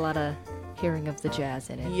 So not a lot of hearing of the jazz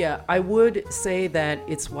in it. Yeah, I would say that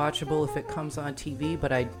it's watchable if it comes on TV,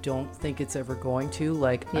 but I don't think it's ever going to.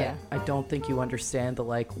 Like, yeah. I don't think you understand the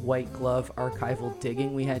like white glove archival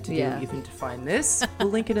digging we had to do even to find this. We'll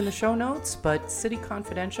link it in the show notes. But City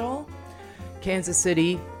Confidential, Kansas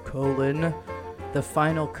City, The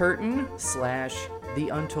Final Curtain / The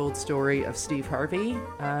Untold Story of Steve Harvey.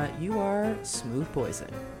 You are Smooth Poison.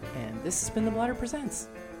 And this has been The Blotter Presents.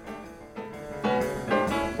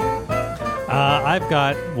 I've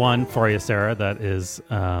got one for you, Sarah, that is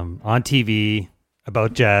on TV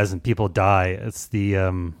about jazz and people die. It's the,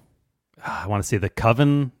 I want to say the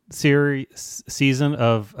Coven season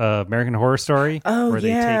of American Horror Story. Oh, where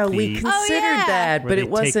yeah, they take we considered that, but it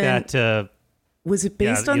wasn't... Was it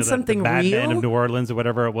based on something the real? Batman of New Orleans or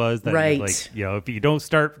whatever it was. That right. If you don't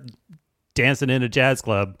start dancing in a jazz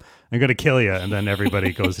club, I'm going to kill you. And then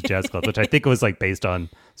everybody goes to jazz clubs, which I think was like based on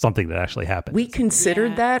something that actually happened. We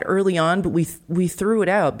considered that early on, but we threw it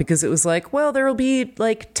out because it was like, well, there will be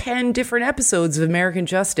like 10 different episodes of American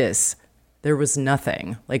Justice. There was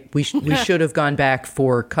nothing. Like we should have gone back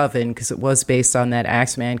for Coven because it was based on that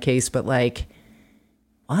Axeman case. But like,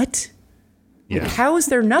 what? Yeah. Like, how is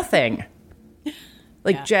there nothing?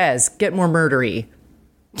 Like jazz, get more murdery.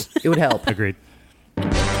 It would help. Agreed.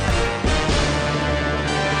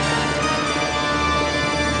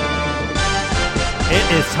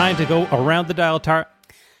 It is time to go around the dial.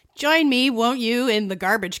 Join me, won't you, in the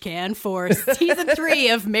garbage can for season 3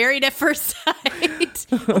 of Married at First Sight.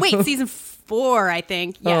 Wait, season 4, I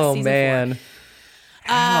think. Yeah, season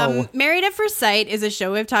 4. Married at First Sight is a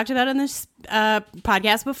show we've talked about on this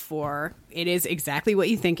podcast before. It is exactly what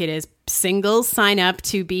you think it is. Singles sign up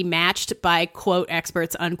to be matched by, quote,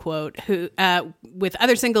 experts, unquote, who with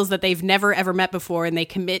other singles that they've never, ever met before, and they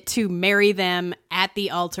commit to marry them at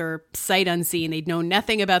the altar, sight unseen. They know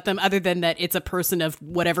nothing about them other than that it's a person of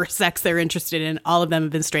whatever sex they're interested in. All of them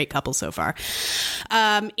have been straight couples so far.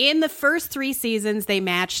 In the first 3 seasons, they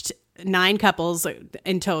matched 9 couples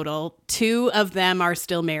in total. 2 of them are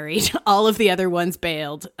still married. All of the other ones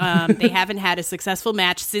bailed. They haven't had a successful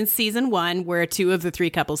match since season 1, where 2 of the 3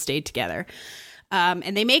 couples stayed together.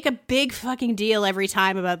 And they make a big fucking deal every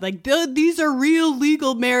time about like, these are real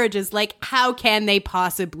legal marriages. Like, how can they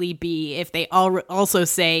possibly be if they also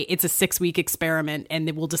say it's a 6-week experiment and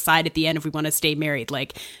we'll decide at the end if we want to stay married?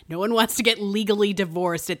 Like, no one wants to get legally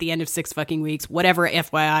divorced at the end of 6 fucking weeks. Whatever,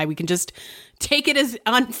 FYI, we can just take it as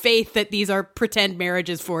on faith that these are pretend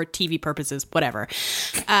marriages for TV purposes, whatever.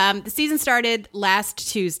 The season started last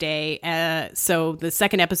Tuesday. So the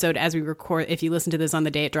second episode, as we record, if you listen to this on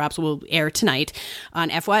the day it drops, will air tonight on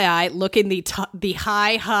FYI. Look in the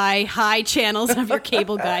high channels of your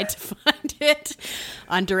cable guide to find it.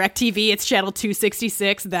 On DirecTV, it's channel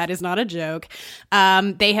 266. That is not a joke.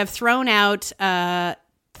 They have thrown out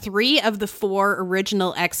 3 of the 4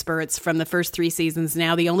 original experts from the first 3 seasons.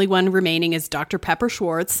 Now the only one remaining is Dr. Pepper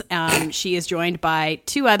Schwartz. She is joined by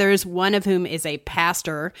 2 others, one of whom is a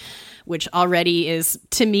pastor, which already is,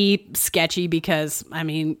 to me, sketchy because, I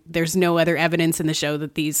mean, there's no other evidence in the show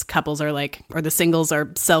that these couples are like, or the singles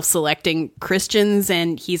are self-selecting Christians,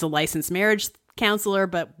 and he's a licensed marriage counselor,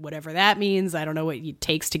 but whatever that means, I don't know what it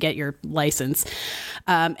takes to get your license.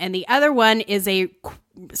 And the other one is a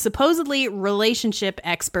supposedly relationship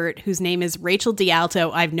expert whose name is Rachel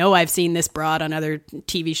D'Alto. I've seen this broad on other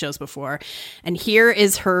TV shows before. And here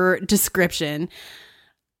is her description.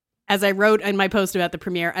 As I wrote in my post about the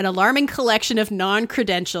premiere, an alarming collection of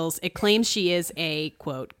non-credentials. It claims she is a,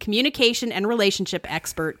 quote, communication and relationship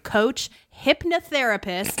expert, coach,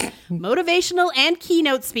 hypnotherapist, motivational and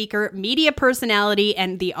keynote speaker, media personality,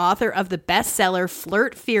 and the author of the bestseller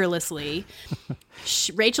Flirt Fearlessly.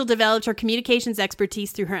 Rachel developed her communications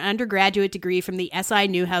expertise through her undergraduate degree from the S.I.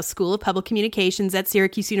 Newhouse School of Public Communications at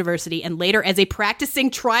Syracuse University, and later as a practicing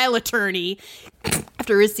trial attorney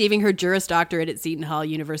after receiving her Juris Doctorate at Seton Hall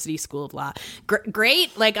University School of Law.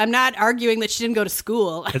 Great. Like, I'm not arguing that she didn't go to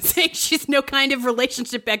school. I'm saying she's no kind of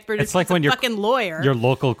relationship expert. It's like when you're fucking lawyer. Your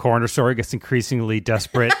local corner store gets increasingly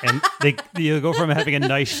desperate, and you go from having a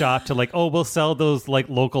nice shop to like, oh, we'll sell those like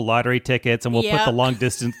local lottery tickets, and we'll put the long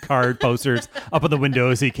distance card posters up on the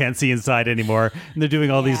window so you can't see inside anymore. And they're doing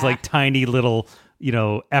all these like tiny little,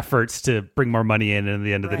 efforts to bring more money in, and at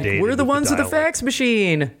the end of the day, we're the ones with the fax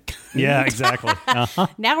machine. Yeah, exactly. Uh-huh.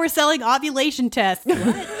 Now we're selling ovulation tests.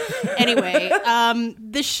 Anyway,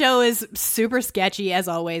 this show is super sketchy as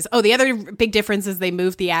always. Oh, the other big difference is they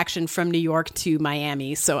moved the action from New York to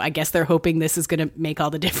Miami. So I guess they're hoping this is going to make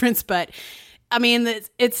all the difference. But I mean,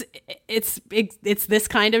 it's this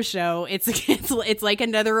kind of show. It's like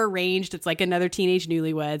another Arranged. It's like another Teenage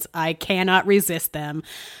Newlyweds. I cannot resist them.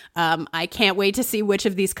 I can't wait to see which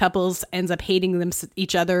of these couples ends up hating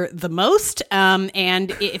each other the most.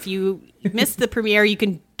 And if you missed the premiere, you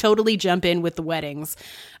can totally jump in with the weddings,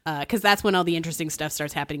 because that's when all the interesting stuff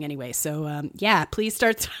starts happening anyway. So please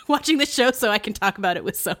start watching the show so I can talk about it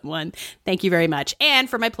with someone. Thank you very much. And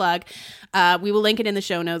for my plug, we will link it in the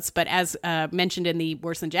show notes. But as mentioned in the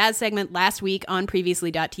Worse Than Jazz segment, last week on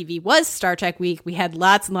Previously.tv was Star Trek week. We had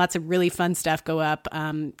lots and lots of really fun stuff go up.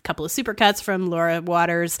 A couple of supercuts from Laura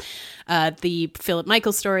Waters, the Philip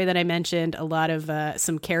Michaels story that I mentioned, a lot of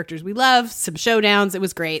some characters we love, some showdowns. It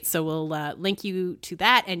was great. So we'll link you to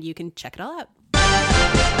that, and you can check it all out.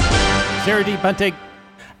 Sarah D. Bunting.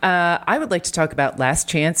 I would like to talk about Last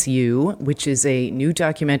Chance U, which is a new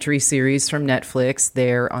documentary series from Netflix.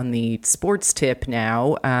 They're on the sports tip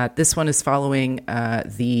now. This one is following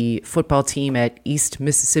the football team at East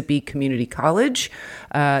Mississippi Community College.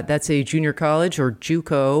 That's a junior college, or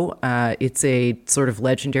JUCO. It's a sort of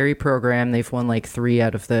legendary program. They've won like 3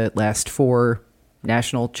 out of the last 4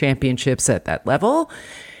 national championships at that level.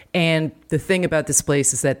 And the thing about this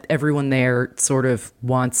place is that everyone there sort of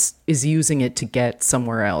is using it to get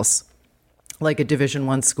somewhere else. Like a Division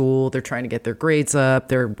I school, they're trying to get their grades up,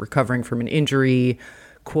 they're recovering from an injury,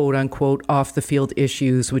 quote unquote, off the field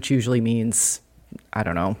issues, which usually means, I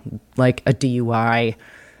don't know, like a DUI,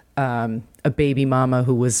 a baby mama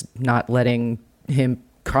who was not letting him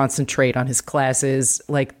concentrate on his classes.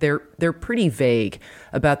 Like they're pretty vague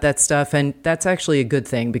about that stuff, and that's actually a good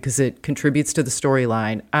thing because it contributes to the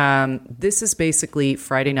storyline. This is basically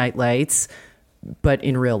Friday Night Lights, but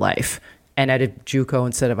in real life and at a JUCO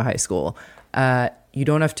instead of a high school. You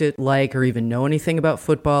don't have to like or even know anything about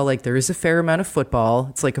football. Like there is a fair amount of football.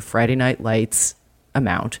 It's like a Friday Night Lights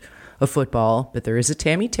amount of football, but there is a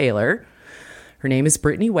Tammy Taylor. Her name is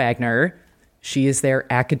Brittany Wagner. She is their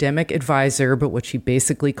academic advisor, but what she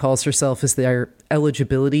basically calls herself is their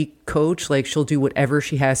eligibility coach. Like she'll do whatever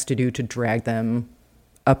she has to do to drag them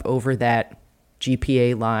up over that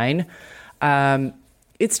GPA line.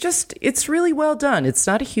 It's really well done. It's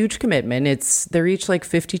not a huge commitment. They're each like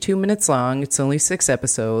 52 minutes long. It's only 6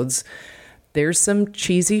 episodes. There's some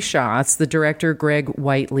cheesy shots. The director, Greg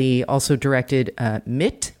Whiteley, also directed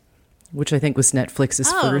Mitt, which I think was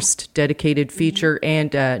Netflix's first dedicated feature,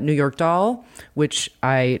 and New York Doll, which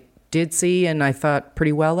I did see and I thought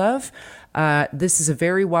pretty well of. This is a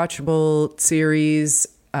very watchable series,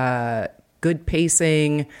 good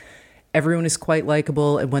pacing. everyone is quite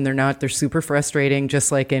likable, and when they're not, they're super frustrating,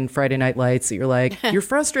 just like in Friday Night Lights. You're like, you're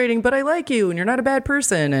frustrating, but I like you, and you're not a bad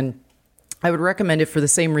person. And I would recommend it for the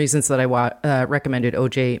same reasons that I recommended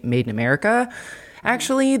OJ Made in America,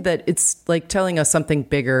 actually, that it's like telling us something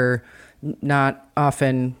bigger, not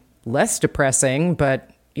often less depressing,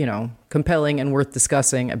 but, you know, compelling and worth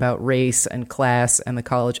discussing about race and class and the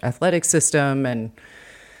college athletic system. And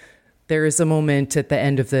there is a moment at the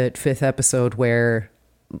end of the 5th episode where,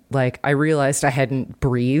 like, I realized I hadn't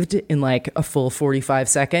breathed in like a full 45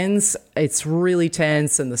 seconds. It's really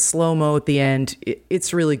tense, and the slow-mo at the end,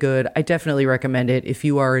 it's really good. I definitely recommend it. If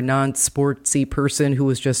you are a non-sportsy person who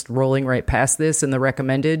was just rolling right past this in the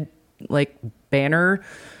recommended like banner,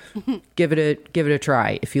 give it a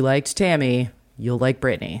try. If you liked Tammy, you'll like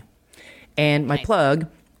Brittany. And my plug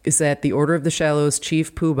is that the Order of the Shallows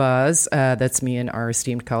Chief Poobahs, that's me and our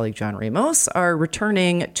esteemed colleague John Ramos, are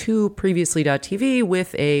returning to Previously.tv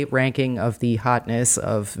with a ranking of the hotness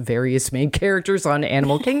of various main characters on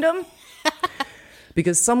Animal Kingdom.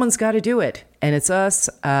 Because someone's got to do it, and it's us.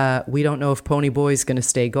 We don't know if Ponyboy's going to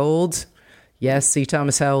stay gold. Yes, C.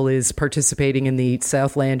 Thomas Howell is participating in the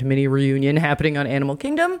Southland mini reunion happening on Animal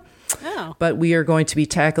Kingdom. Oh. But we are going to be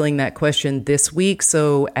tackling that question this week.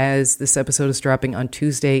 So as this episode is dropping on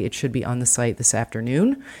Tuesday, it should be on the site this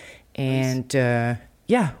afternoon. And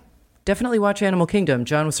yeah, definitely watch Animal Kingdom.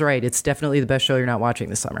 John was right. It's definitely the best show you're not watching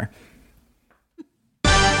this summer.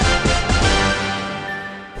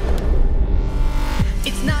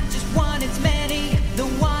 It's not just one, it's many. The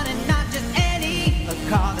one and not just any. A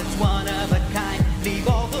car that's one of a kind. Leave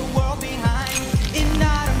all the world behind. In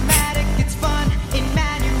automatic, it's fun. In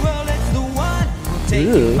manual, it's the one. Will take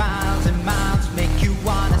you miles and miles, make you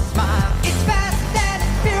wanna smile. It's fast and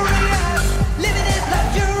it's furious. Living is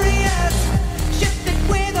luxurious. Shift it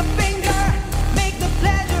with a finger. Make the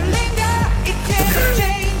pleasure linger. It can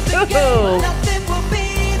change the game. Nothing will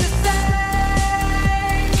be the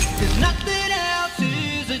same. 'Cause nothing else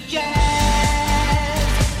is a jazz.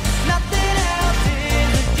 Nothing else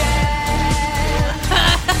is a jazz.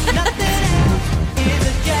 Nothing else is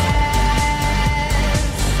a jazz.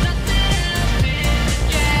 Nothing else is a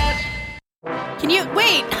jazz. Can you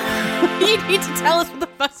wait? You need to tell us what the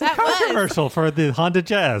fuck that Car was. commercial for the Honda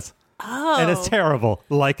Jazz. Oh. And it's terrible,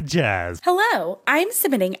 like jazz. Hello, I'm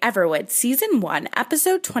submitting Everwood Season 1,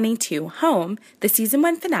 Episode 22, Home, the Season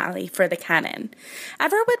 1 finale for the canon.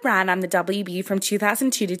 Everwood ran on the WB from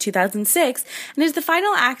 2002 to 2006 and is the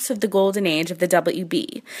final act of the golden age of the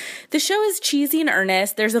WB. The show is cheesy and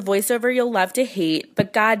earnest, there's a voiceover you'll love to hate,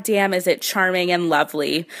 but goddamn is it charming and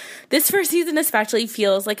lovely. This first season especially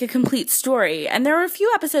feels like a complete story, and there were a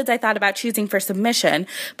few episodes I thought about choosing for submission,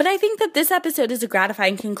 but I think that this episode is a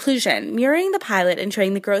gratifying conclusion, mirroring the pilot and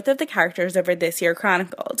showing the growth of the characters over this year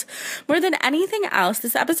chronicled. More than anything else,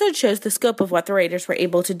 this episode shows the scope of what the writers were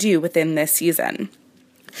able to do within this season.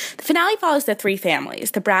 The finale follows the three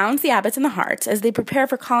families, the Browns, the Abbotts, and the Harts, as they prepare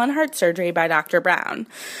for Colin Hart's surgery by Dr. Brown.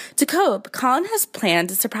 To cope, Colin has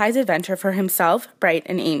planned a surprise adventure for himself, Bright,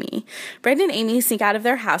 and Amy. Bright and Amy sneak out of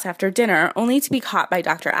their house after dinner, only to be caught by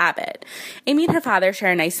Dr. Abbott. Amy and her father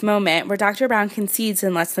share a nice moment where Dr. Brown concedes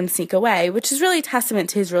and lets them sneak away, which is really testament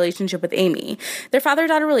to his relationship with Amy. Their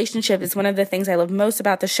father-daughter relationship is one of the things I love most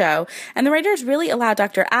about the show, and the writers really allow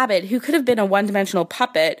Dr. Abbott, who could have been a one-dimensional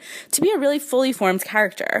puppet, to be a really fully formed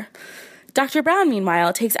character. Dr. Brown,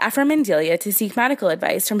 meanwhile, takes Ephraim and Delia to seek medical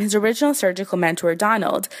advice from his original surgical mentor,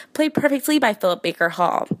 Donald, played perfectly by Philip Baker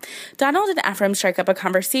Hall. Donald and Ephraim strike up a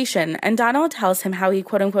conversation, and Donald tells him how he,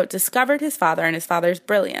 quote-unquote, discovered his father and his father's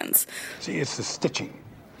brilliance. See, it's the stitching.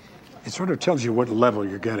 It sort of tells you what level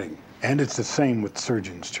you're getting. And it's the same with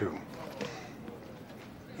surgeons, too.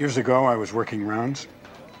 Years ago, I was working rounds.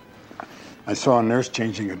 I saw a nurse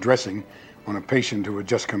changing a dressing on a patient who had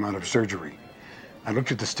just come out of surgery. I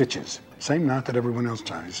looked at the stitches, same knot that everyone else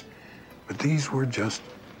ties, but these were just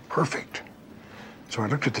perfect. So I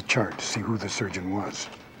looked at the chart to see who the surgeon was.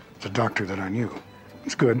 It's a doctor that I knew.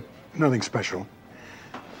 It's good, nothing special.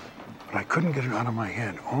 But I couldn't get it out of my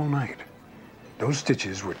head all night. Those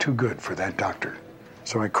stitches were too good for that doctor.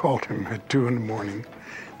 So I called him at 2 a.m.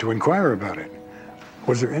 to inquire about it.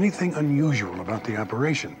 Was there anything unusual about the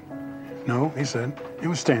operation? No, he said. It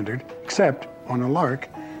was standard, except on a lark,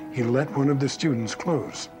 he let one of the students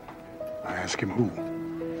close. I asked him who.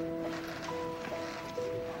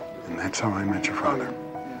 And that's how I met your father.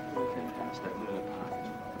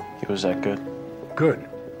 He was that good? Good?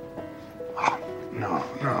 Oh, no.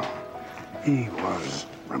 He was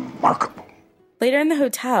remarkable. Later in the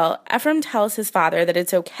hotel, Ephraim tells his father that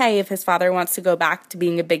it's okay if his father wants to go back to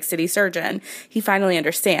being a big city surgeon. He finally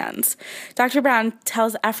understands. Dr. Brown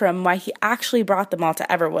tells Ephraim why he actually brought them all to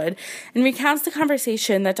Everwood and recounts the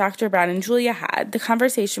conversation that Dr. Brown and Julia had, the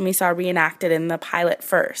conversation we saw reenacted in the pilot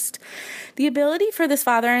first. The ability for this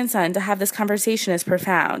father and son to have this conversation is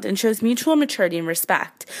profound and shows mutual maturity and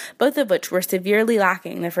respect, both of which were severely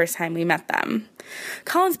lacking the first time we met them.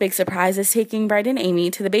 Colin's big surprise is taking Bright and Amy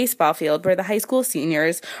to the baseball field where the high school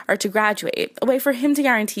seniors are to graduate, a way for him to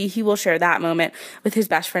guarantee he will share that moment with his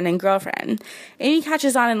best friend and girlfriend. Amy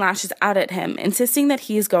catches on and lashes out at him, insisting that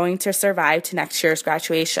he is going to survive to next year's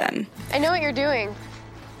graduation. I know what you're doing.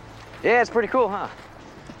 Yeah, it's pretty cool, huh?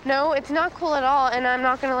 No, it's not cool at all, and I'm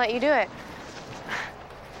not going to let you do it.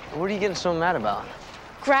 What are you getting so mad about?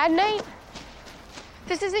 Grad night?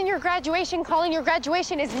 This isn't your graduation, Colin. Your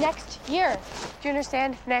graduation is next year. Do you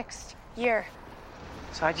understand? Next year.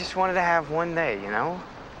 So I just wanted to have one day, you know?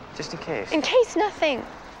 Just in case. In case nothing.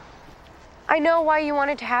 I know why you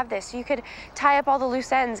wanted to have this. So you could tie up all the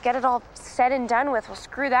loose ends, get it all said and done with. Well,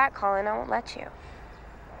 screw that, Colin. I won't let you.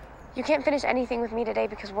 You can't finish anything with me today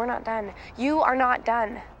because we're not done. You are not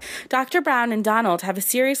done. Dr. Brown and Donald have a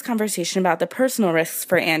serious conversation about the personal risks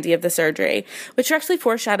for Andy of the surgery, which directly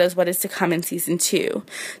foreshadows what is to come in season 2.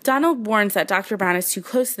 Donald warns that Dr. Brown is too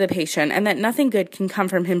close to the patient and that nothing good can come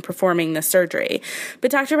from him performing the surgery.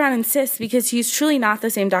 But Dr. Brown insists because he's truly not the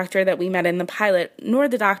same doctor that we met in the pilot, nor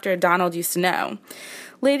the doctor Donald used to know.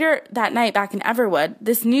 Later that night back in Everwood,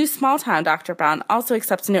 this new small-town Dr. Brown also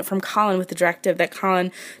accepts a note from Colin with the directive that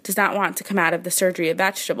Colin does not want to come out of the surgery a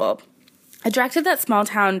vegetable. A directive that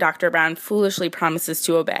small-town Dr. Brown foolishly promises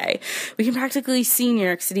to obey. We can practically see New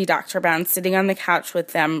York City Dr. Brown sitting on the couch with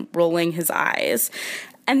them, rolling his eyes.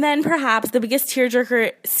 And then perhaps the biggest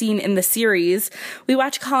tearjerker scene in the series, we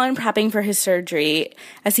watch Colin prepping for his surgery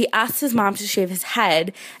as he asks his mom to shave his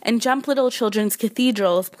head, and Jump Little Children's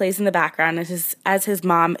Cathedrals plays in the background as his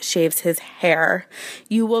mom shaves his hair.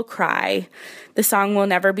 You will cry. The song will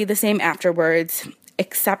never be the same afterwards.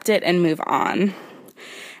 Accept it and move on.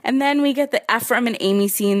 And then we get the Ephraim and Amy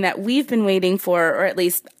scene that we've been waiting for, or at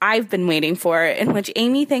least I've been waiting for, in which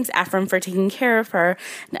Amy thanks Ephraim for taking care of her,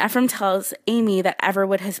 and Ephraim tells Amy that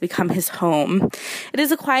Everwood has become his home. It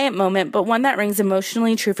is a quiet moment, but one that rings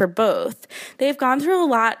emotionally true for both. They have gone through a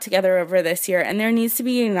lot together over this year, and there needs to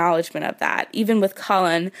be acknowledgement of that, even with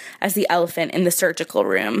Colin as the elephant in the surgical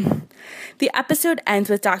room. The episode ends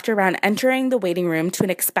with Dr. Brown entering the waiting room to an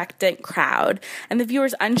expectant crowd, and the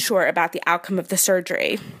viewers unsure about the outcome of the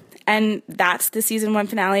surgery. And that's the season 1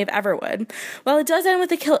 finale of Everwood. While it does end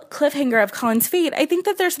with the cliffhanger of Colin's fate, I think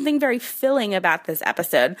that there's something very filling about this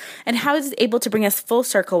episode and how it is able to bring us full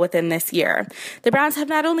circle within this year. The Browns have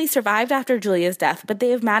not only survived after Julia's death, but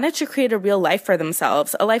they have managed to create a real life for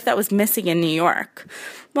themselves, a life that was missing in New York.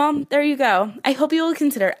 Well, there you go. I hope you will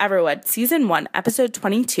consider Everwood Season 1, Episode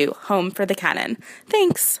 22, home for the canon.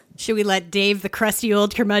 Thanks. Should we let Dave, the crusty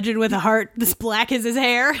old curmudgeon with a heart this black as his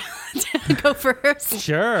hair, go first?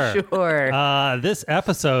 Sure. This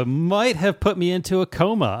episode might have put me into a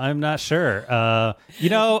coma. I'm not sure. I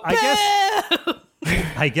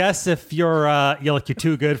guess if you're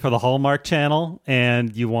too good for the Hallmark Channel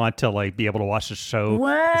and you want to be able to watch the show,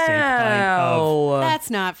 the same kind of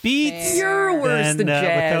that's not beats. Fair. You're worse than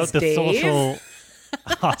Jazz, without the Dave. social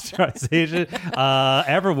ostracization,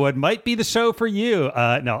 Everwood might be the show for you.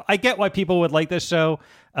 No, I get why people would like this show,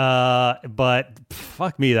 but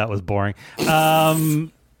fuck me, that was boring.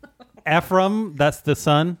 Ephraim, that's the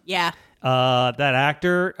son. Yeah. That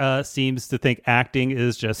actor seems to think acting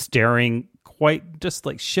is just staring quite just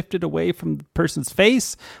shifted away from the person's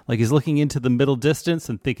face, like he's looking into the middle distance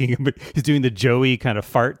and thinking he's doing the Joey kind of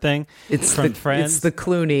fart thing. It's from Friends. It's the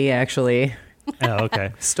Clooney, actually. Oh,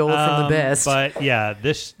 okay. Stole it from the best. But yeah,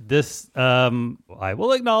 this I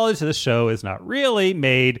will acknowledge this show is not really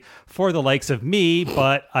made for the likes of me,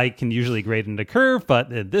 but I can usually grade it a curve.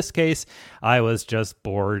 But in this case, I was just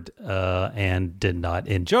bored and did not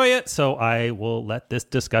enjoy it. So I will let this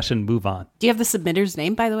discussion move on. Do you have the submitter's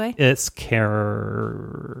name, by the way? It's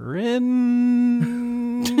Karen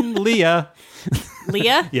Leah.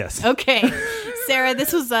 Leah? Yes. Okay. Sarah,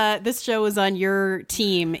 this show was on your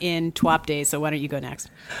team in TWAP days, so why don't you go next?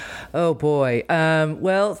 Oh boy.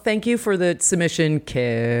 Well, thank you for the submission,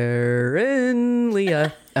 Karen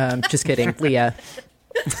Leah. Just kidding, Leah.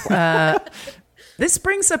 This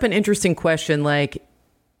brings up an interesting question.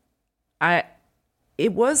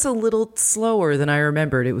 It was a little slower than I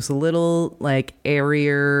remembered. It was a little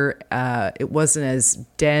airier. It wasn't as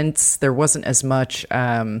dense. There wasn't as much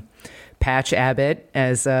Patch Abbott,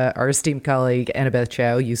 as our esteemed colleague Annabeth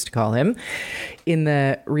Chow used to call him, in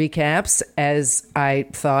the recaps, as I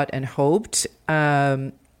thought and hoped.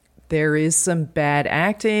 There is some bad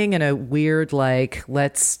acting and a weird, like,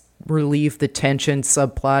 let's relieve the tension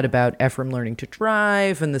subplot about Ephraim learning to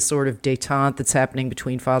drive and the sort of détente that's happening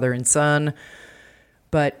between father and son.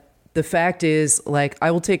 But the fact is, like,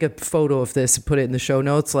 I will take a photo of this and put it in the show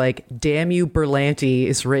notes. Like, damn you, Berlanti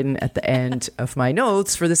is written at the end of my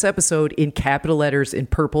notes for this episode in capital letters in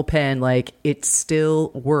purple pen. Like, it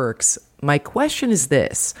still works. My question is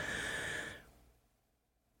this.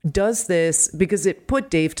 Does this, because it put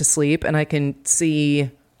Dave to sleep, and I can see,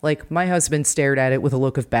 like, my husband stared at it with a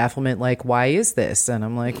look of bafflement, like, why is this? And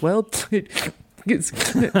I'm like, well,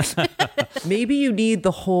 maybe you need the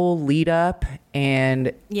whole lead up.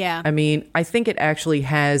 And yeah, I mean, I think it actually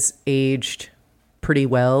has aged pretty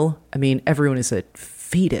well. I mean, everyone is a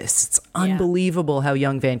fetus. It's unbelievable how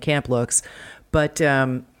young Van Camp looks. But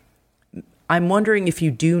I'm wondering if you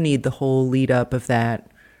do need the whole lead up of that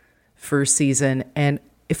first season. And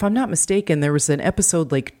if I'm not mistaken, there was an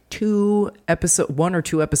episode, like 1 or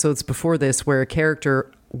 2 episodes before this, where a character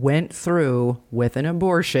went through with an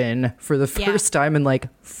abortion for the first time in like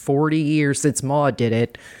 40 years since Maude did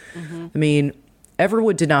it. Mm-hmm. I mean,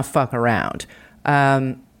 Everwood did not fuck around.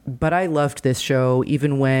 But I loved this show,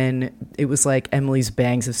 even when it was like Emily's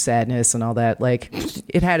Bangs of Sadness and all that. Like,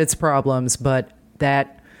 it had its problems, but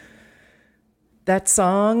that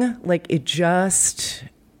song, like,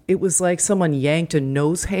 it was like someone yanked a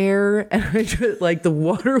nose hair, and like the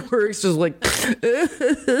waterworks just like,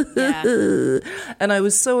 and I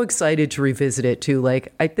was so excited to revisit it too.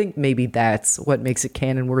 Like, I think maybe that's what makes it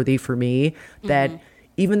canon worthy for me, that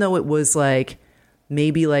even though it was like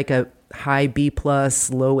maybe like a high B+,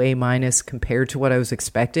 low A- compared to what I was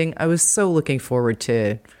expecting, I was so looking forward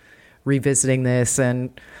to revisiting this.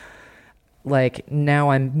 And like, now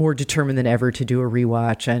I'm more determined than ever to do a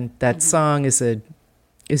rewatch. And that song is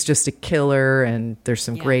just a killer, and there's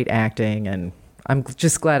some great acting, and I'm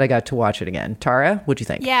just glad I got to watch it again. Tara, what'd you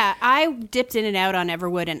think? Yeah, I dipped in and out on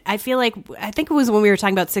Everwood, and I think it was when we were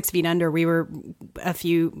talking about 6 Feet Under, we were a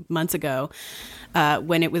few months ago,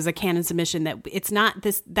 when it was a canon submission,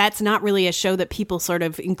 that that's not really a show that people sort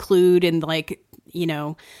of include in, like, you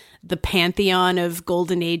know, the pantheon of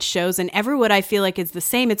golden age shows. And Everwood, I feel like, is the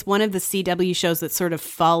same. It's one of the CW shows that's sort of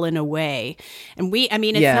fallen away. And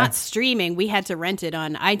it's not streaming. We had to rent it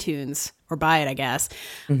on iTunes or buy it, I guess.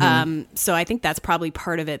 So I think that's probably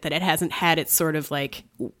part of it, that it hasn't had its sort of like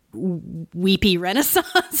weepy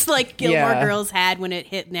renaissance like Gilmore Girls had when it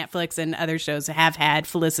hit Netflix, and other shows have had,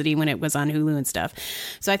 Felicity when it was on Hulu and stuff.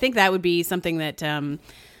 So I think that would be something that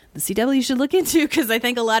the CW should look into, because I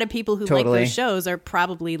think a lot of people who like those shows are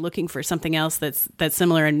probably looking for something else that's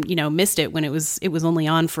similar, and, you know, missed it when it was only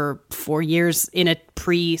on for 4 years in a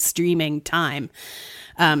pre-streaming time.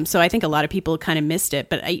 So I think a lot of people kind of missed it.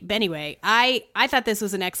 But anyway, I thought this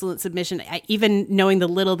was an excellent submission. Even knowing the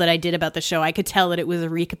little that I did about the show, I could tell that it was a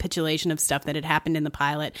recapitulation of stuff that had happened in the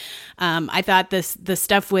pilot. I thought the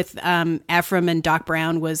stuff with Ephraim and Doc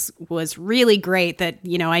Brown was really great. That,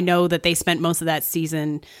 you know, I know that they spent most of that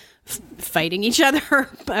season fighting each other.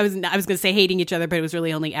 I was going to say hating each other, but it was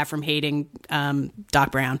really only Ephraim hating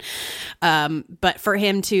Doc Brown. But for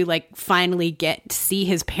him to, like, finally get to see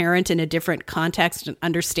his parent in a different context and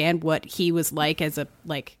understand what he was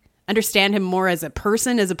like understand him more as a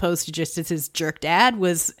person as opposed to just as his jerk dad,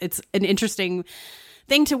 it's an interesting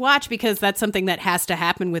thing to watch, because that's something that has to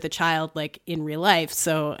happen with a child, like, in real life.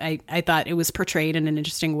 So I thought it was portrayed in an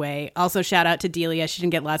interesting way. Also, shout out to Delia. She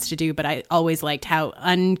didn't get lots to do, but I always liked how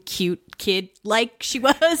uncute kid like she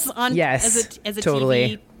was on as a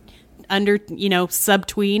totally TV under, you know,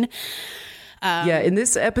 sub-tween. In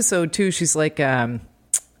this episode too, she's like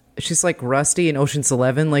Rusty in Ocean's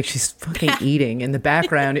 11. Like, she's fucking eating in the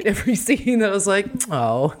background in every scene. That was like,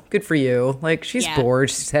 oh, good for you. Like, she's bored.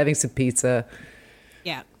 She's having some pizza.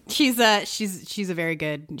 Yeah, she's a very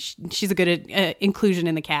good, she's a good inclusion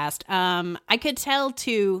in the cast. I could tell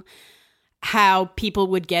too how people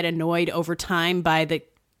would get annoyed over time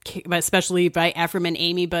especially by Ephraim and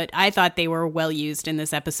Amy, but I thought they were well used in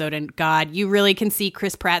this episode. And God, you really can see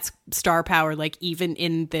Chris Pratt's star power, like, even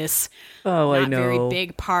in this very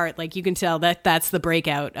big part. Like, you can tell that that's the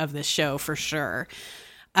breakout of this show for sure.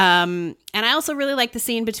 And I also really like the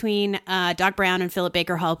scene between Doc Brown and Philip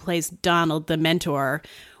Baker Hall plays Donald, the mentor,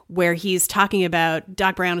 where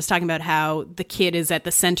Doc Brown is talking about how the kid is at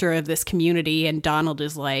the center of this community, and Donald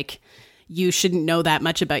is like, you shouldn't know that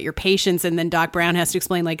much about your patients. And then Doc Brown has to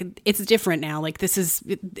explain, like, it's different now. Like,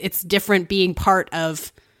 it's different being part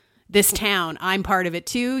of this town, I'm part of it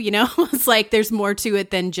too, you know? It's like there's more to it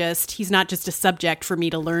than just, he's not just a subject for me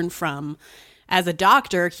to learn from. As a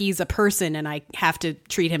doctor, he's a person and I have to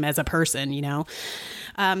treat him as a person, you know?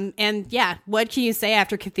 And yeah, what can you say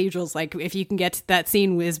after Cathedrals? Like, if you can get to that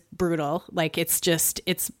scene is brutal. Like, it's just,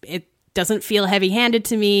 it doesn't feel heavy-handed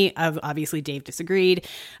to me. Obviously, Dave disagreed.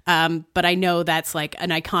 But I know that's like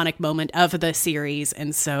an iconic moment of the series.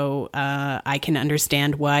 And so I can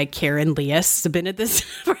understand why Karen Leah submitted this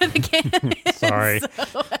for the canon. Sorry.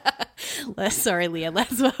 Sorry, Leah.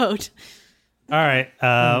 Let's vote. All right.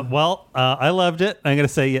 Well, I loved it. I'm going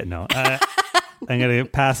to say no. I'm going to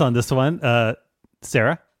pass on this one.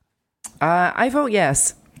 Sarah? I vote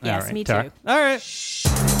yes. Yes, right, me Tara. too. All right.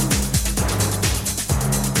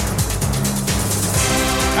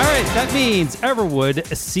 All right. That means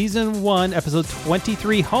Everwood Season 1, Episode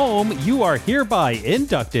 23, Home, you are hereby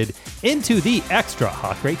inducted into the Extra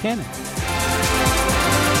Hot Great Canon.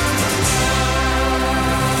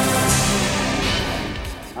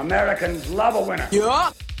 Americans love a winner.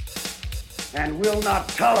 Yeah. And will not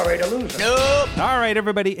tolerate a loser. Nope. All right,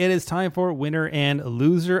 everybody. It is time for winner and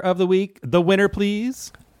loser of the week. The winner,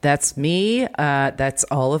 please. That's me. That's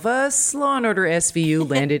all of us. Law & Order SVU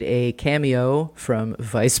landed a cameo from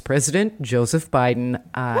Vice President Joseph Biden.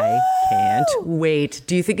 I can't wait.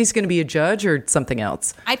 Do you think he's going to be a judge or something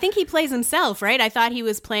else? I think he plays himself, right? I thought he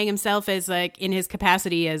was playing himself as like in his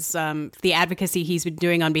capacity as the advocacy he's been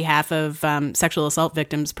doing on behalf of sexual assault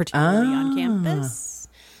victims, particularly on campus.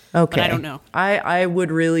 Okay. But I don't know. I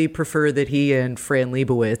would really prefer that he and Fran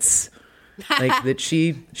Lebowitz, like that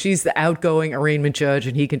she's the outgoing arraignment judge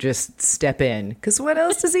and he can just step in. Because what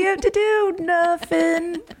else does he have to do?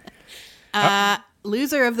 Nothing.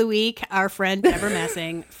 Loser of the week, our friend Deborah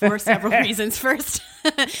Messing, for several reasons. First,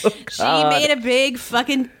 she made a big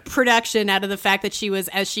fucking production out of the fact that she was,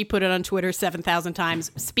 as she put it on Twitter 7,000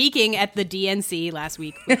 times, speaking at the DNC last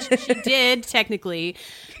week, which she did technically.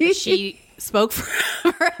 She spoke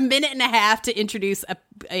for a minute and a half to introduce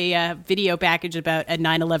a video package about a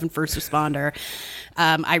 9/11 first responder.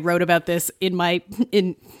 I wrote about this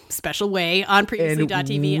in special way on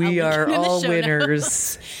previously.tv. We are all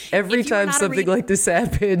winners. Every time something like this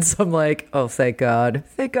happens, I'm like, oh, thank God.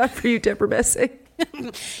 Thank God for you, Deborah Messing.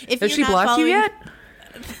 Has she blocked you yet?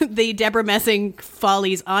 The Deborah Messing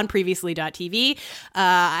follies on previously.tv.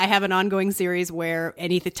 I have an ongoing series where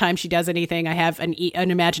time she does anything, I have an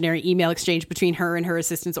imaginary email exchange between her and her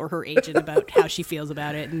assistants or her agent about how she feels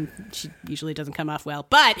about it. And she usually doesn't come off well.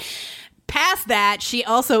 But past that, she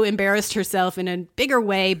also embarrassed herself in a bigger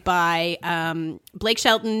way by Blake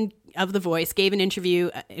Shelton of The Voice gave an interview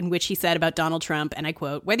in which he said about Donald Trump, and I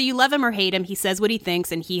quote, "Whether you love him or hate him, he says what he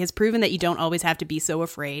thinks, and he has proven that you don't always have to be so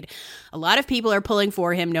afraid. A lot of people are pulling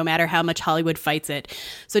for him, no matter how much Hollywood fights it."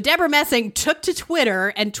 So Deborah Messing took to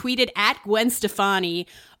Twitter and tweeted at Gwen Stefani,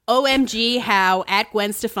 "OMG, how, at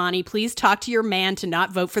Gwen Stefani, please talk to your man to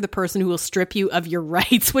not vote for the person who will strip you of your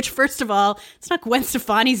rights." Which, first of all, it's not Gwen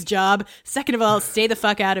Stefani's job. Second of all, stay the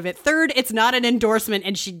fuck out of it. Third, it's not an endorsement.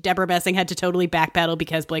 And Deborah Messing had to totally backpedal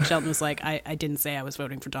because Blake Shelton was like, I didn't say I was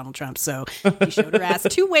voting for Donald Trump. So he showed her ass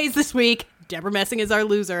two ways this week. Deborah Messing is our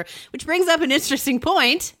loser, which brings up an interesting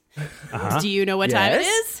point. Do you know what time it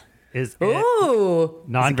is? Is it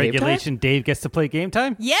non-regulation Dave gets to play game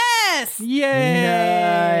time? Yes!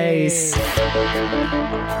 Yay! Nice.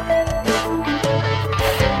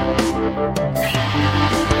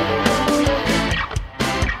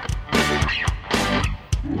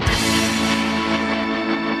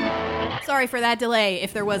 Sorry for that delay,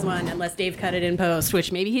 if there was one, unless Dave cut it in post,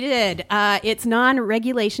 which maybe he did. It's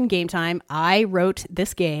non-regulation game time. I wrote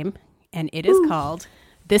this game, and it is called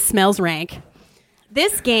This Smells Rank.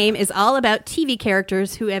 This game is all about TV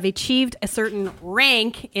characters who have achieved a certain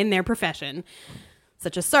rank in their profession,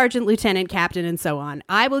 such as sergeant, lieutenant, captain, and so on.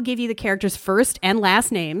 I will give you the character's first and last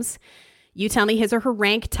names. You tell me his or her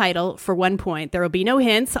rank title for 1 point. There will be no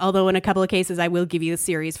hints, although in a couple of cases I will give you the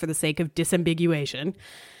series for the sake of disambiguation.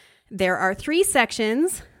 There are 3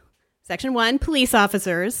 sections. Section 1, police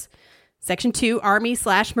officers. Section 2,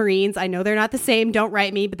 Army/Marines. I know they're not the same. Don't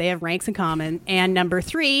write me, but they have ranks in common. And number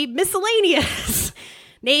 3, miscellaneous.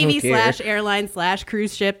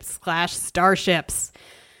 Navy/airline/cruise ships/starships.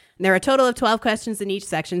 And there are a total of 12 questions in each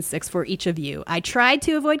section, 6 for each of you. I tried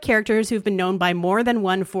to avoid characters who've been known by more than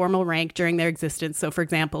one formal rank during their existence. So, for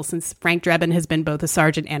example, since Frank Drebin has been both a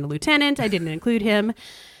sergeant and a lieutenant, I didn't include him.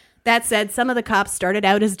 That said, some of the cops started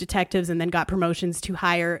out as detectives and then got promotions to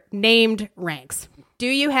higher named ranks. Do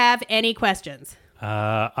you have any questions?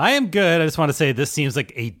 I am good. I just want to say this seems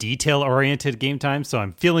like a detail-oriented game time, so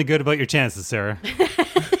I'm feeling good about your chances, Sarah.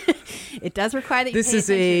 It does require that you This pay is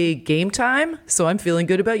a game time, so I'm feeling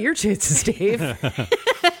good about your chances, Dave.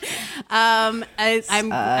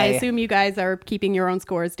 I assume you guys are keeping your own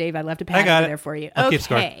scores, Dave. I'd love to pad over there for you. I'll keep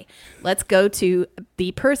Okay, let's go to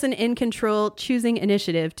the person in control choosing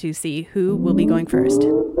initiative to see who will be going first.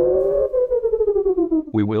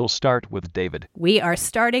 We will start with David. We are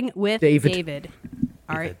starting with David. David.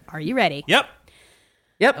 Are you ready? Yep.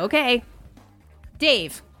 Okay.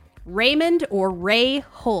 Dave, Raymond or Ray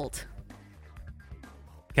Holt?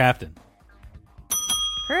 Captain.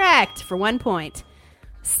 Correct, for 1 point.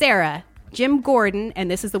 Sarah, Jim Gordon,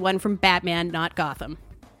 and this is the one from Batman, not Gotham.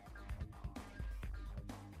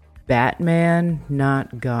 Batman,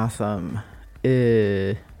 not Gotham.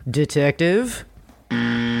 Detective?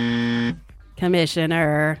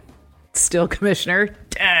 Commissioner. Still commissioner?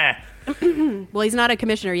 Well, he's not a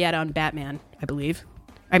commissioner yet on Batman, I believe.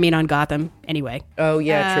 I mean, on Gotham, anyway. Oh,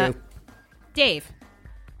 yeah, true. Dave,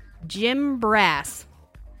 Jim Brass.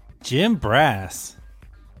 Jim Brass.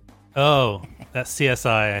 Oh, that's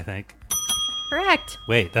CSI, I think. Correct.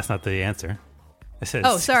 Wait, that's not the answer. I said.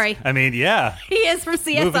 Oh, sorry. I mean, yeah. He is from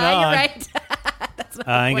CSI, Moving you're on. right. That's not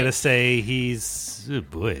the I'm point. going to say he's... Oh,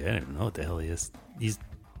 boy, I don't even know what the hell he is. He's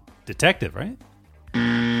detective, right?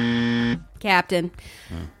 Captain.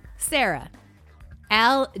 Sarah,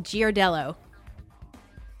 Al Giardello.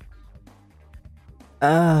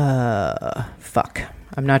 Fuck.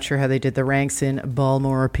 I'm not sure how they did the ranks in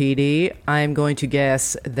Baltimore PD. I'm going to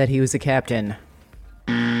guess that he was a captain.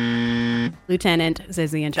 Lieutenant,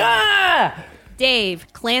 says the engineer. Dave,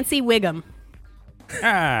 Clancy Wiggum.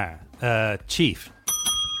 Chief.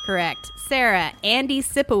 Correct. Sarah, Andy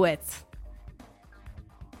Sipowicz.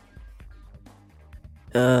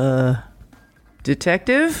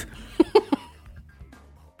 Detective?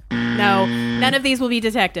 No, none of these will be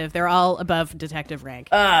detective. They're all above detective rank.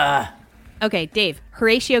 Okay, Dave,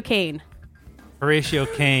 Horatio Kane. Horatio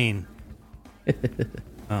Kane.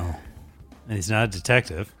 Oh. And he's not a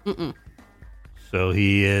detective. Mm-mm. So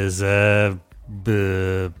he is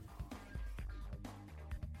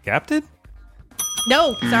captain?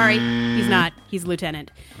 No, sorry. He's not. He's lieutenant.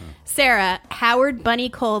 Sarah, Howard Bunny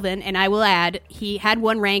Colvin, and I will add, he had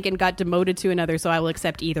one rank and got demoted to another, so I will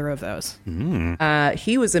accept either of those.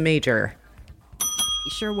 He was a major. He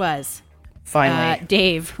sure was. Finally.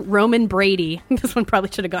 Dave, Roman Brady. This one probably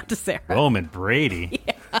should have gone to Sarah. Roman Brady.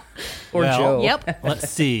 Yeah. Or Joe. Yep. Let's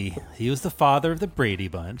see. He was the father of the Brady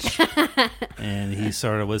Bunch. And he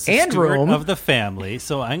sort of was the And steward Rome. of the family.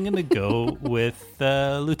 So I'm going to go with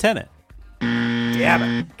Lieutenant. Damn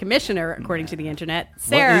it. Commissioner, according to the internet.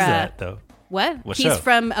 Sarah. What is that, though? What? What He's show?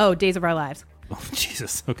 from, Days of Our Lives. Oh,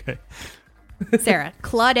 Jesus. Okay. Sarah,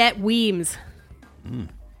 Claudette Weems.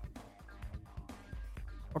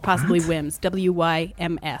 Or possibly Wims.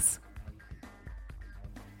 W-Y-M-S.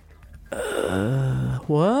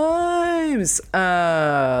 Wimes.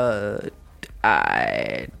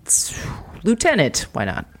 Lieutenant. Why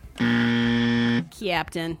not?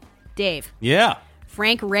 Captain. Dave. Yeah.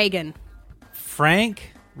 Frank Reagan.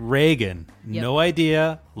 Frank Reagan. Yep. No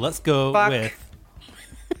idea. Let's go Fuck. with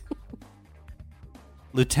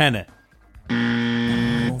Lieutenant.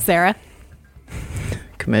 Sarah.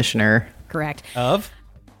 Commissioner. Correct. Of?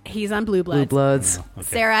 He's on Blue Blue Bloods. Bloods. Okay.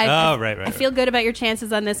 Sarah, I right. feel good about your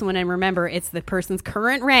chances on this one. And remember, it's the person's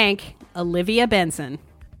current rank, Olivia Benson.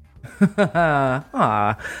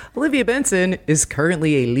 Olivia Benson is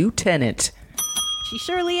currently a lieutenant. She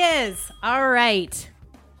surely is. All right.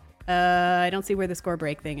 I don't see where the score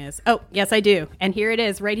break thing is. Oh, yes, I do. And here it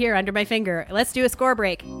is, right here under my finger. Let's do a score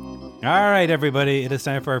break. All right, everybody. It is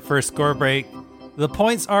time for our first score break. The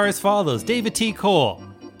points are as follows. David T. Cole,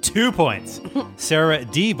 2 points. Sarah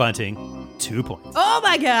D. Bunting, 2 points. Oh,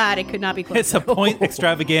 my God. It could not be closer. It's a point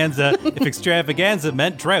extravaganza if extravaganza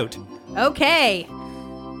meant drought. Okay.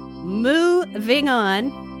 Moving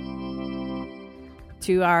on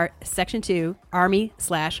to our Section 2,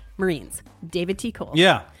 Army/Marines. David T. Cole.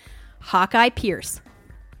 Yeah. Hawkeye Pierce.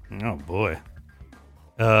 Oh, boy.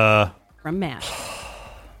 From MASH.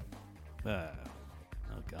 Oh,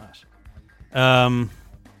 gosh.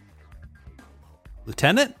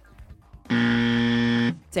 Lieutenant?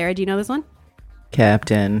 Sarah, do you know this one?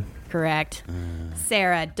 Captain. Correct.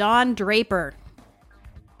 Sarah, Dawn Draper.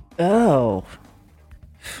 Oh.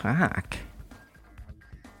 Fuck.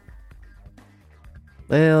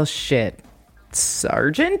 Well, shit.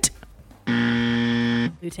 Sergeant?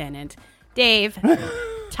 Lieutenant. Dave,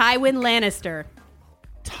 Tywin Lannister.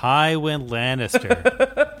 Tywin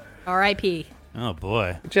Lannister. R.I.P. Oh,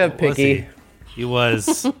 boy. Good job, What was Picky. He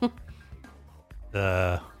was...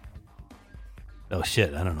 Oh,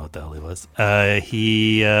 shit. I don't know what the hell he was.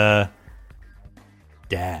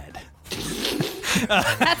 Dad.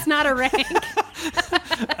 That's not a rank.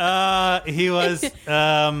 He was. It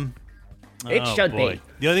Oh, should boy. be.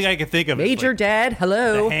 The only thing I can think of Major is Dad,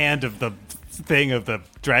 hello. the hand of the thing of the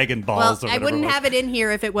Dragon Well, Balls. or I whatever wouldn't it was. have it in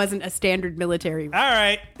here if it wasn't a standard military rank. All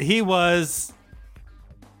right, he was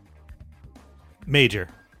Major.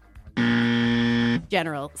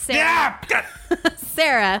 General. Sarah.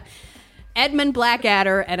 Sarah. Edmund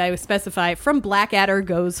Blackadder, and I would specify from Blackadder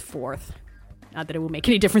goes fourth. Not that it will make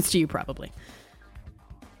any difference to you, probably.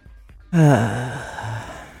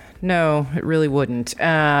 No, it really wouldn't.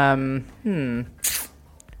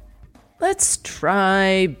 Let's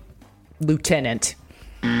try Lieutenant.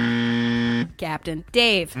 Captain.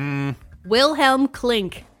 Dave. Wilhelm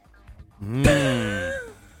Klink. Are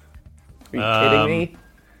you kidding me?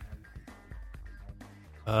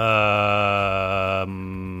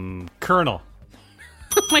 Colonel.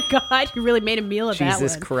 Oh my God, you really made a meal of that one.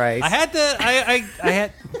 Jesus Christ. I had to.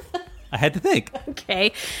 I had to think.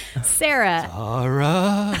 Okay. Sarah.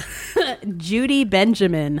 Sarah. Judy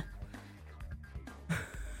Benjamin.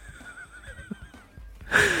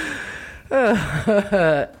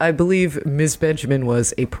 I believe Ms. Benjamin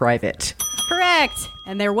was a private. Correct.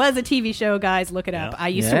 And there was a TV show, guys. Look it up. I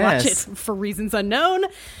used to watch it Yes. for reasons unknown.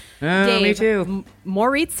 Me Dave, too.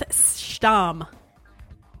 Moritz Stamm.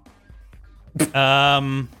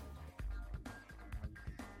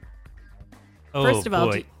 First of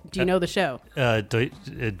all, boy. do you know the show?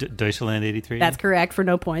 Deutschland 83? That's correct for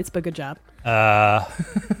no points, but good job.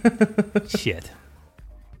 Shit.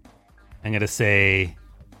 I'm gonna say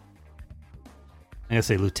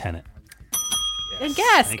Lieutenant. Good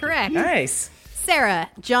guess. Thank you. Correct. Nice. Sarah.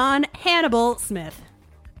 John Hannibal Smith.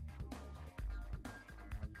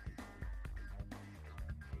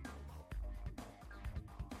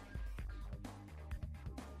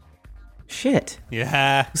 Shit.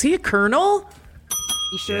 Yeah. Was he a colonel?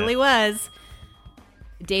 He surely was.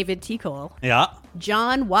 David T. Cole. Yeah.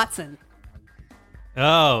 John Watson.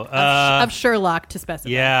 Oh. Of Sherlock, to specify.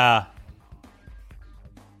 Yeah.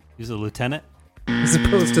 He was a lieutenant. As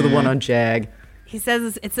opposed to the one on Jag. He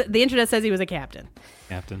says the internet says he was a captain.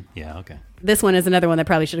 Captain. Yeah. Okay. This one is another one that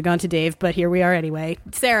probably should have gone to Dave, but here we are anyway.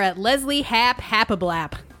 Sarah. Leslie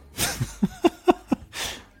Happablap.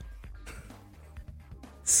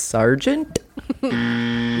 Sergeant?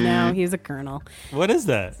 No, he's a colonel. What is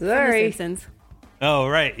that? From The Sorry. Simpsons. Oh,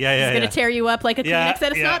 right. Yeah. He's going to tear you up like a Kleenex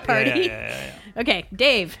at a snot party. Yeah. Okay,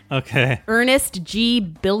 Dave. Okay. Ernest G.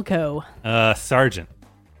 Bilko. Sergeant.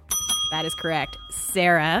 That is correct.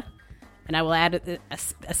 Sarah, and I will add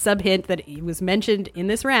a sub hint that it was mentioned in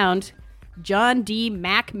this round. John D.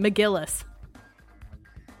 Mac McGillis.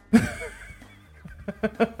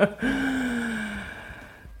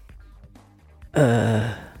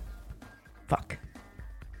 Fuck.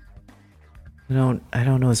 I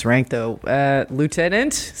don't know his rank though.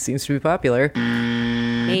 Lieutenant seems to be popular.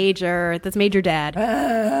 Major. That's Major Dad.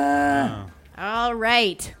 All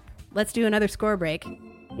right. Let's do another score break.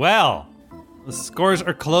 Well, the scores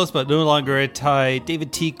are close, but no longer a tie.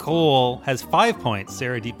 David T. Cole has 5 points.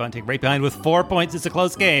 Sarah D. Bunting right behind with 4 points. It's a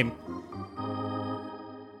close game.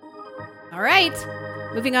 All right.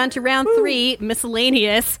 Moving on to round 3,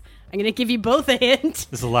 miscellaneous. I'm going to give you both a hint.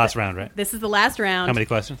 This is the last round, right? This is the last round. How many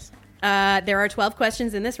questions? There are 12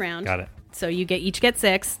 questions in this round. Got it. So you each get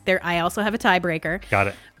 6. I also have a tiebreaker. Got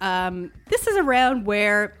it. This is a round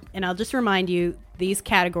where, and I'll just remind you, these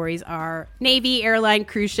categories are Navy, airline,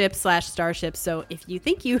 cruise ships / starships. So if you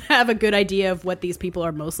think you have a good idea of what these people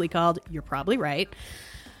are mostly called, you're probably right.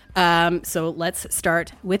 So let's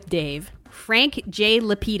start with Dave. Frank J.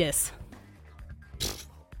 Lapidus.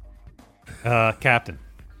 Captain.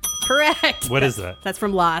 Correct. What is that? That's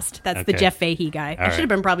from Lost. That's the Okay. Jeff Fahey guy. I All should have right.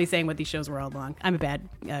 been probably saying what these shows were all along. I'm a bad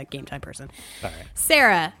game time person. All right.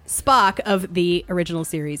 Sarah, Spock of the original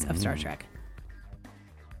series of Star Trek.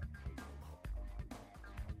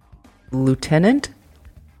 Lieutenant?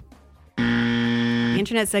 The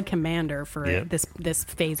internet said commander for Yep. this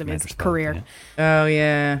phase of his Commander Spock, career. Oh,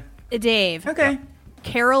 yeah. Dave. Okay.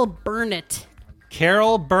 Carol Burnett.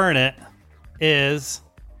 Carol Burnett is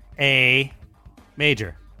a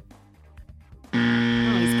major.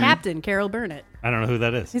 Oh, he's Captain Carol Burnett. I don't know who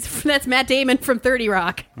that is. That's Matt Damon from 30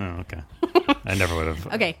 Rock. Oh, okay. I never would have.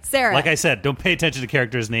 Okay, Sarah. Like I said, don't pay attention to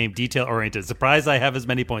character's name, detail oriented. Surprised I have as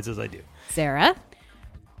many points as I do. Sarah.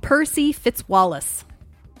 Percy Fitzwallace.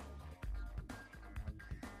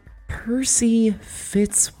 Percy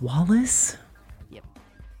Fitzwallace? Yep.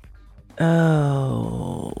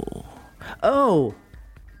 Oh,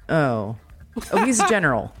 he's a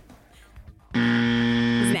general. He's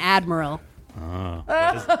an admiral. Oh.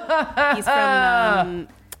 He's from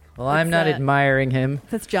Well, I'm not admiring him.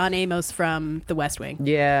 That's John Amos from The West Wing.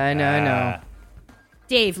 Yeah, I know.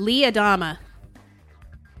 Dave, Lee Adama.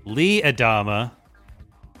 Lee Adama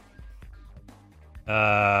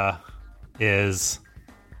is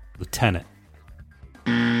lieutenant.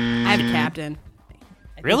 I have a captain.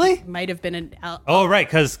 Really? It might have been an... Oh, right,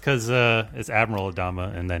 because it's Admiral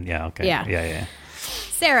Adama, and then, yeah, okay. Yeah.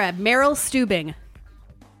 Sarah, Meryl Steubing.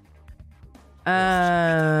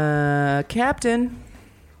 Captain.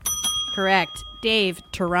 Correct. Dave,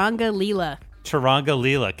 Taranga Leela. Taranga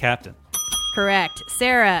Leela, captain. Correct.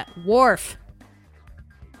 Sarah, Worf.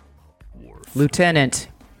 Lieutenant.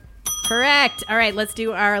 Correct. All right, let's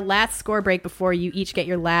do our last score break before you each get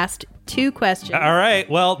your last 2 questions. All right.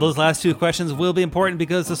 Well, those last 2 questions will be important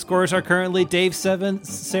because the scores are currently Dave 7,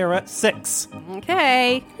 Sarah 6.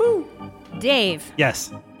 Okay. Woo. Dave.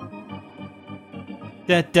 Yes.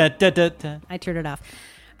 I turned it off.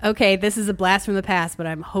 Okay, this is a blast from the past, but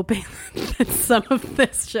I'm hoping that some of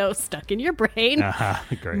this show stuck in your brain.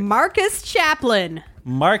 Great. Marcus Chaplin.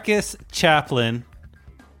 Marcus Chaplin,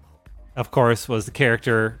 of course, was the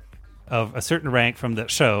character of a certain rank from that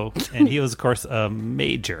show, and he was, of course, a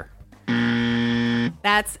major.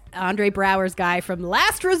 That's Andre Brower's guy from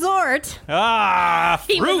Last Resort.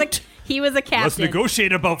 Fruit! He was a captain. Let's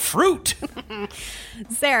negotiate about fruit.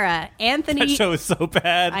 Sarah, Anthony... That show is so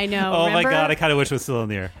bad. I know. Oh, remember? my God. I kind of wish it was still in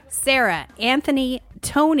the air. Sarah, Anthony,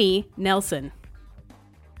 Tony Nelson.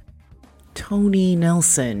 Tony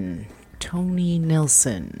Nelson.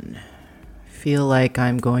 Feel like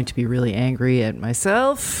I'm going to be really angry at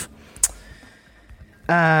myself.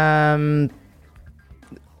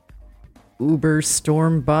 Uber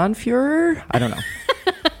Storm Bonfuhrer? I don't know.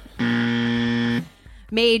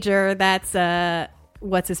 Major, that's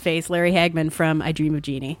what's his face, Larry Hagman from I Dream of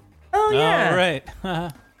Jeannie. Oh yeah. All right.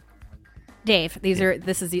 Dave,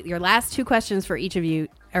 this is your last 2 questions for each of you,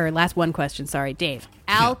 or last 1 question, sorry. Dave.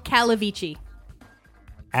 Al Calavici.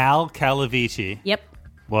 Al Calavici. Yep.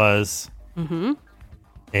 Was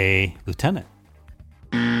a lieutenant.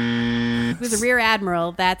 He was a rear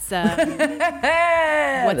admiral. That's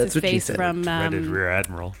what's his face from Dreaded rear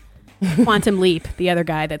admiral. Quantum Leap, the other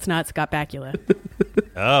guy that's not Scott Bakula.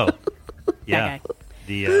 Oh, yeah. That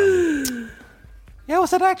guy.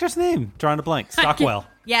 What's that actor's name? Drawing a blank. Stockwell.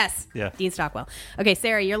 Yes. Yeah. Dean Stockwell. Okay,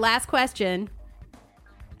 Sarah, your last question.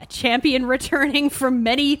 A champion returning from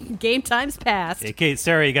many game times past. Okay,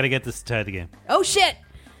 Sarah, you got to get this tied again. Oh, shit.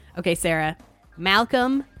 Okay, Sarah.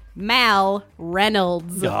 Malcolm Mal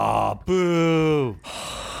Reynolds. Oh, boo.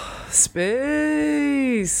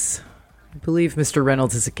 Space. I believe Mr.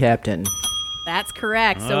 Reynolds is a captain. That's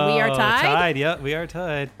correct. So we are tied? Yeah, we are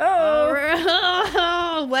tied.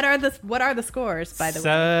 Oh, what are the scores, by the way?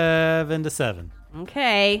 7-7.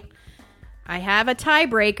 Okay. I have a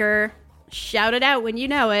tiebreaker. Shout it out when you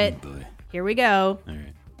know it. Oh, boy. Here we go. All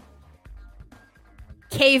right.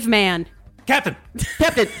 Caveman. Captain.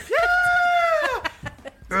 Captain.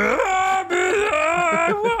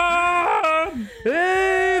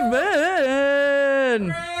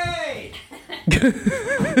 Caveman.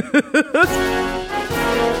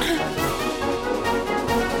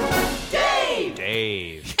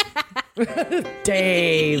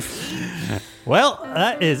 Dave. Well,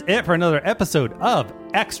 that is it for another episode of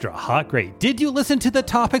Extra Hot Great. Did you listen to the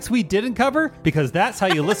topics we didn't cover? Because that's how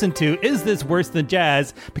you listen to Is This Worse Than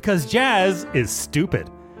Jazz? Because jazz is stupid.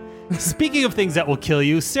 Speaking of things that will kill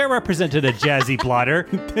you, Sarah presented a jazzy blotter.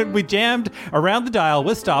 Then we jammed around the dial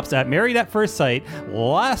with stops at Married at First Sight,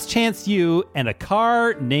 Last Chance You, and A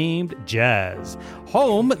Car Named Jazz.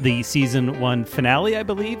 Home, the season 1 finale, I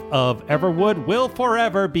believe, of Everwood will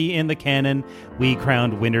forever be in the canon. We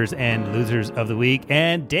crowned winners and losers of the week,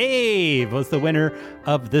 and Dave was the winner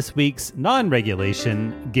of this week's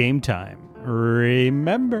non-regulation Game Time.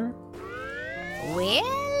 Remember, We're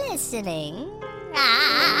listening.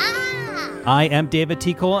 I am David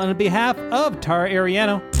T. Cole, and on behalf of Tara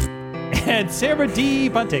Ariano and Sarah D.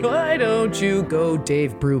 Bunting. Why don't you go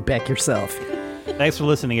Dave Brubeck yourself? Thanks for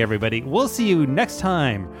listening, everybody. We'll see you next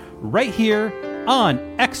time right here on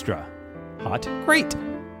Extra Hot Great.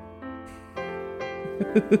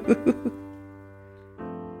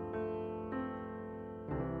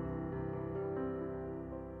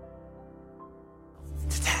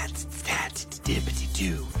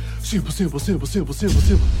 Simple.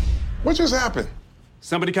 What just happened?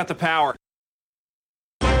 Somebody cut the power.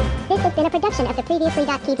 This has been a production of the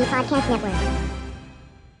Previously.tv podcast network.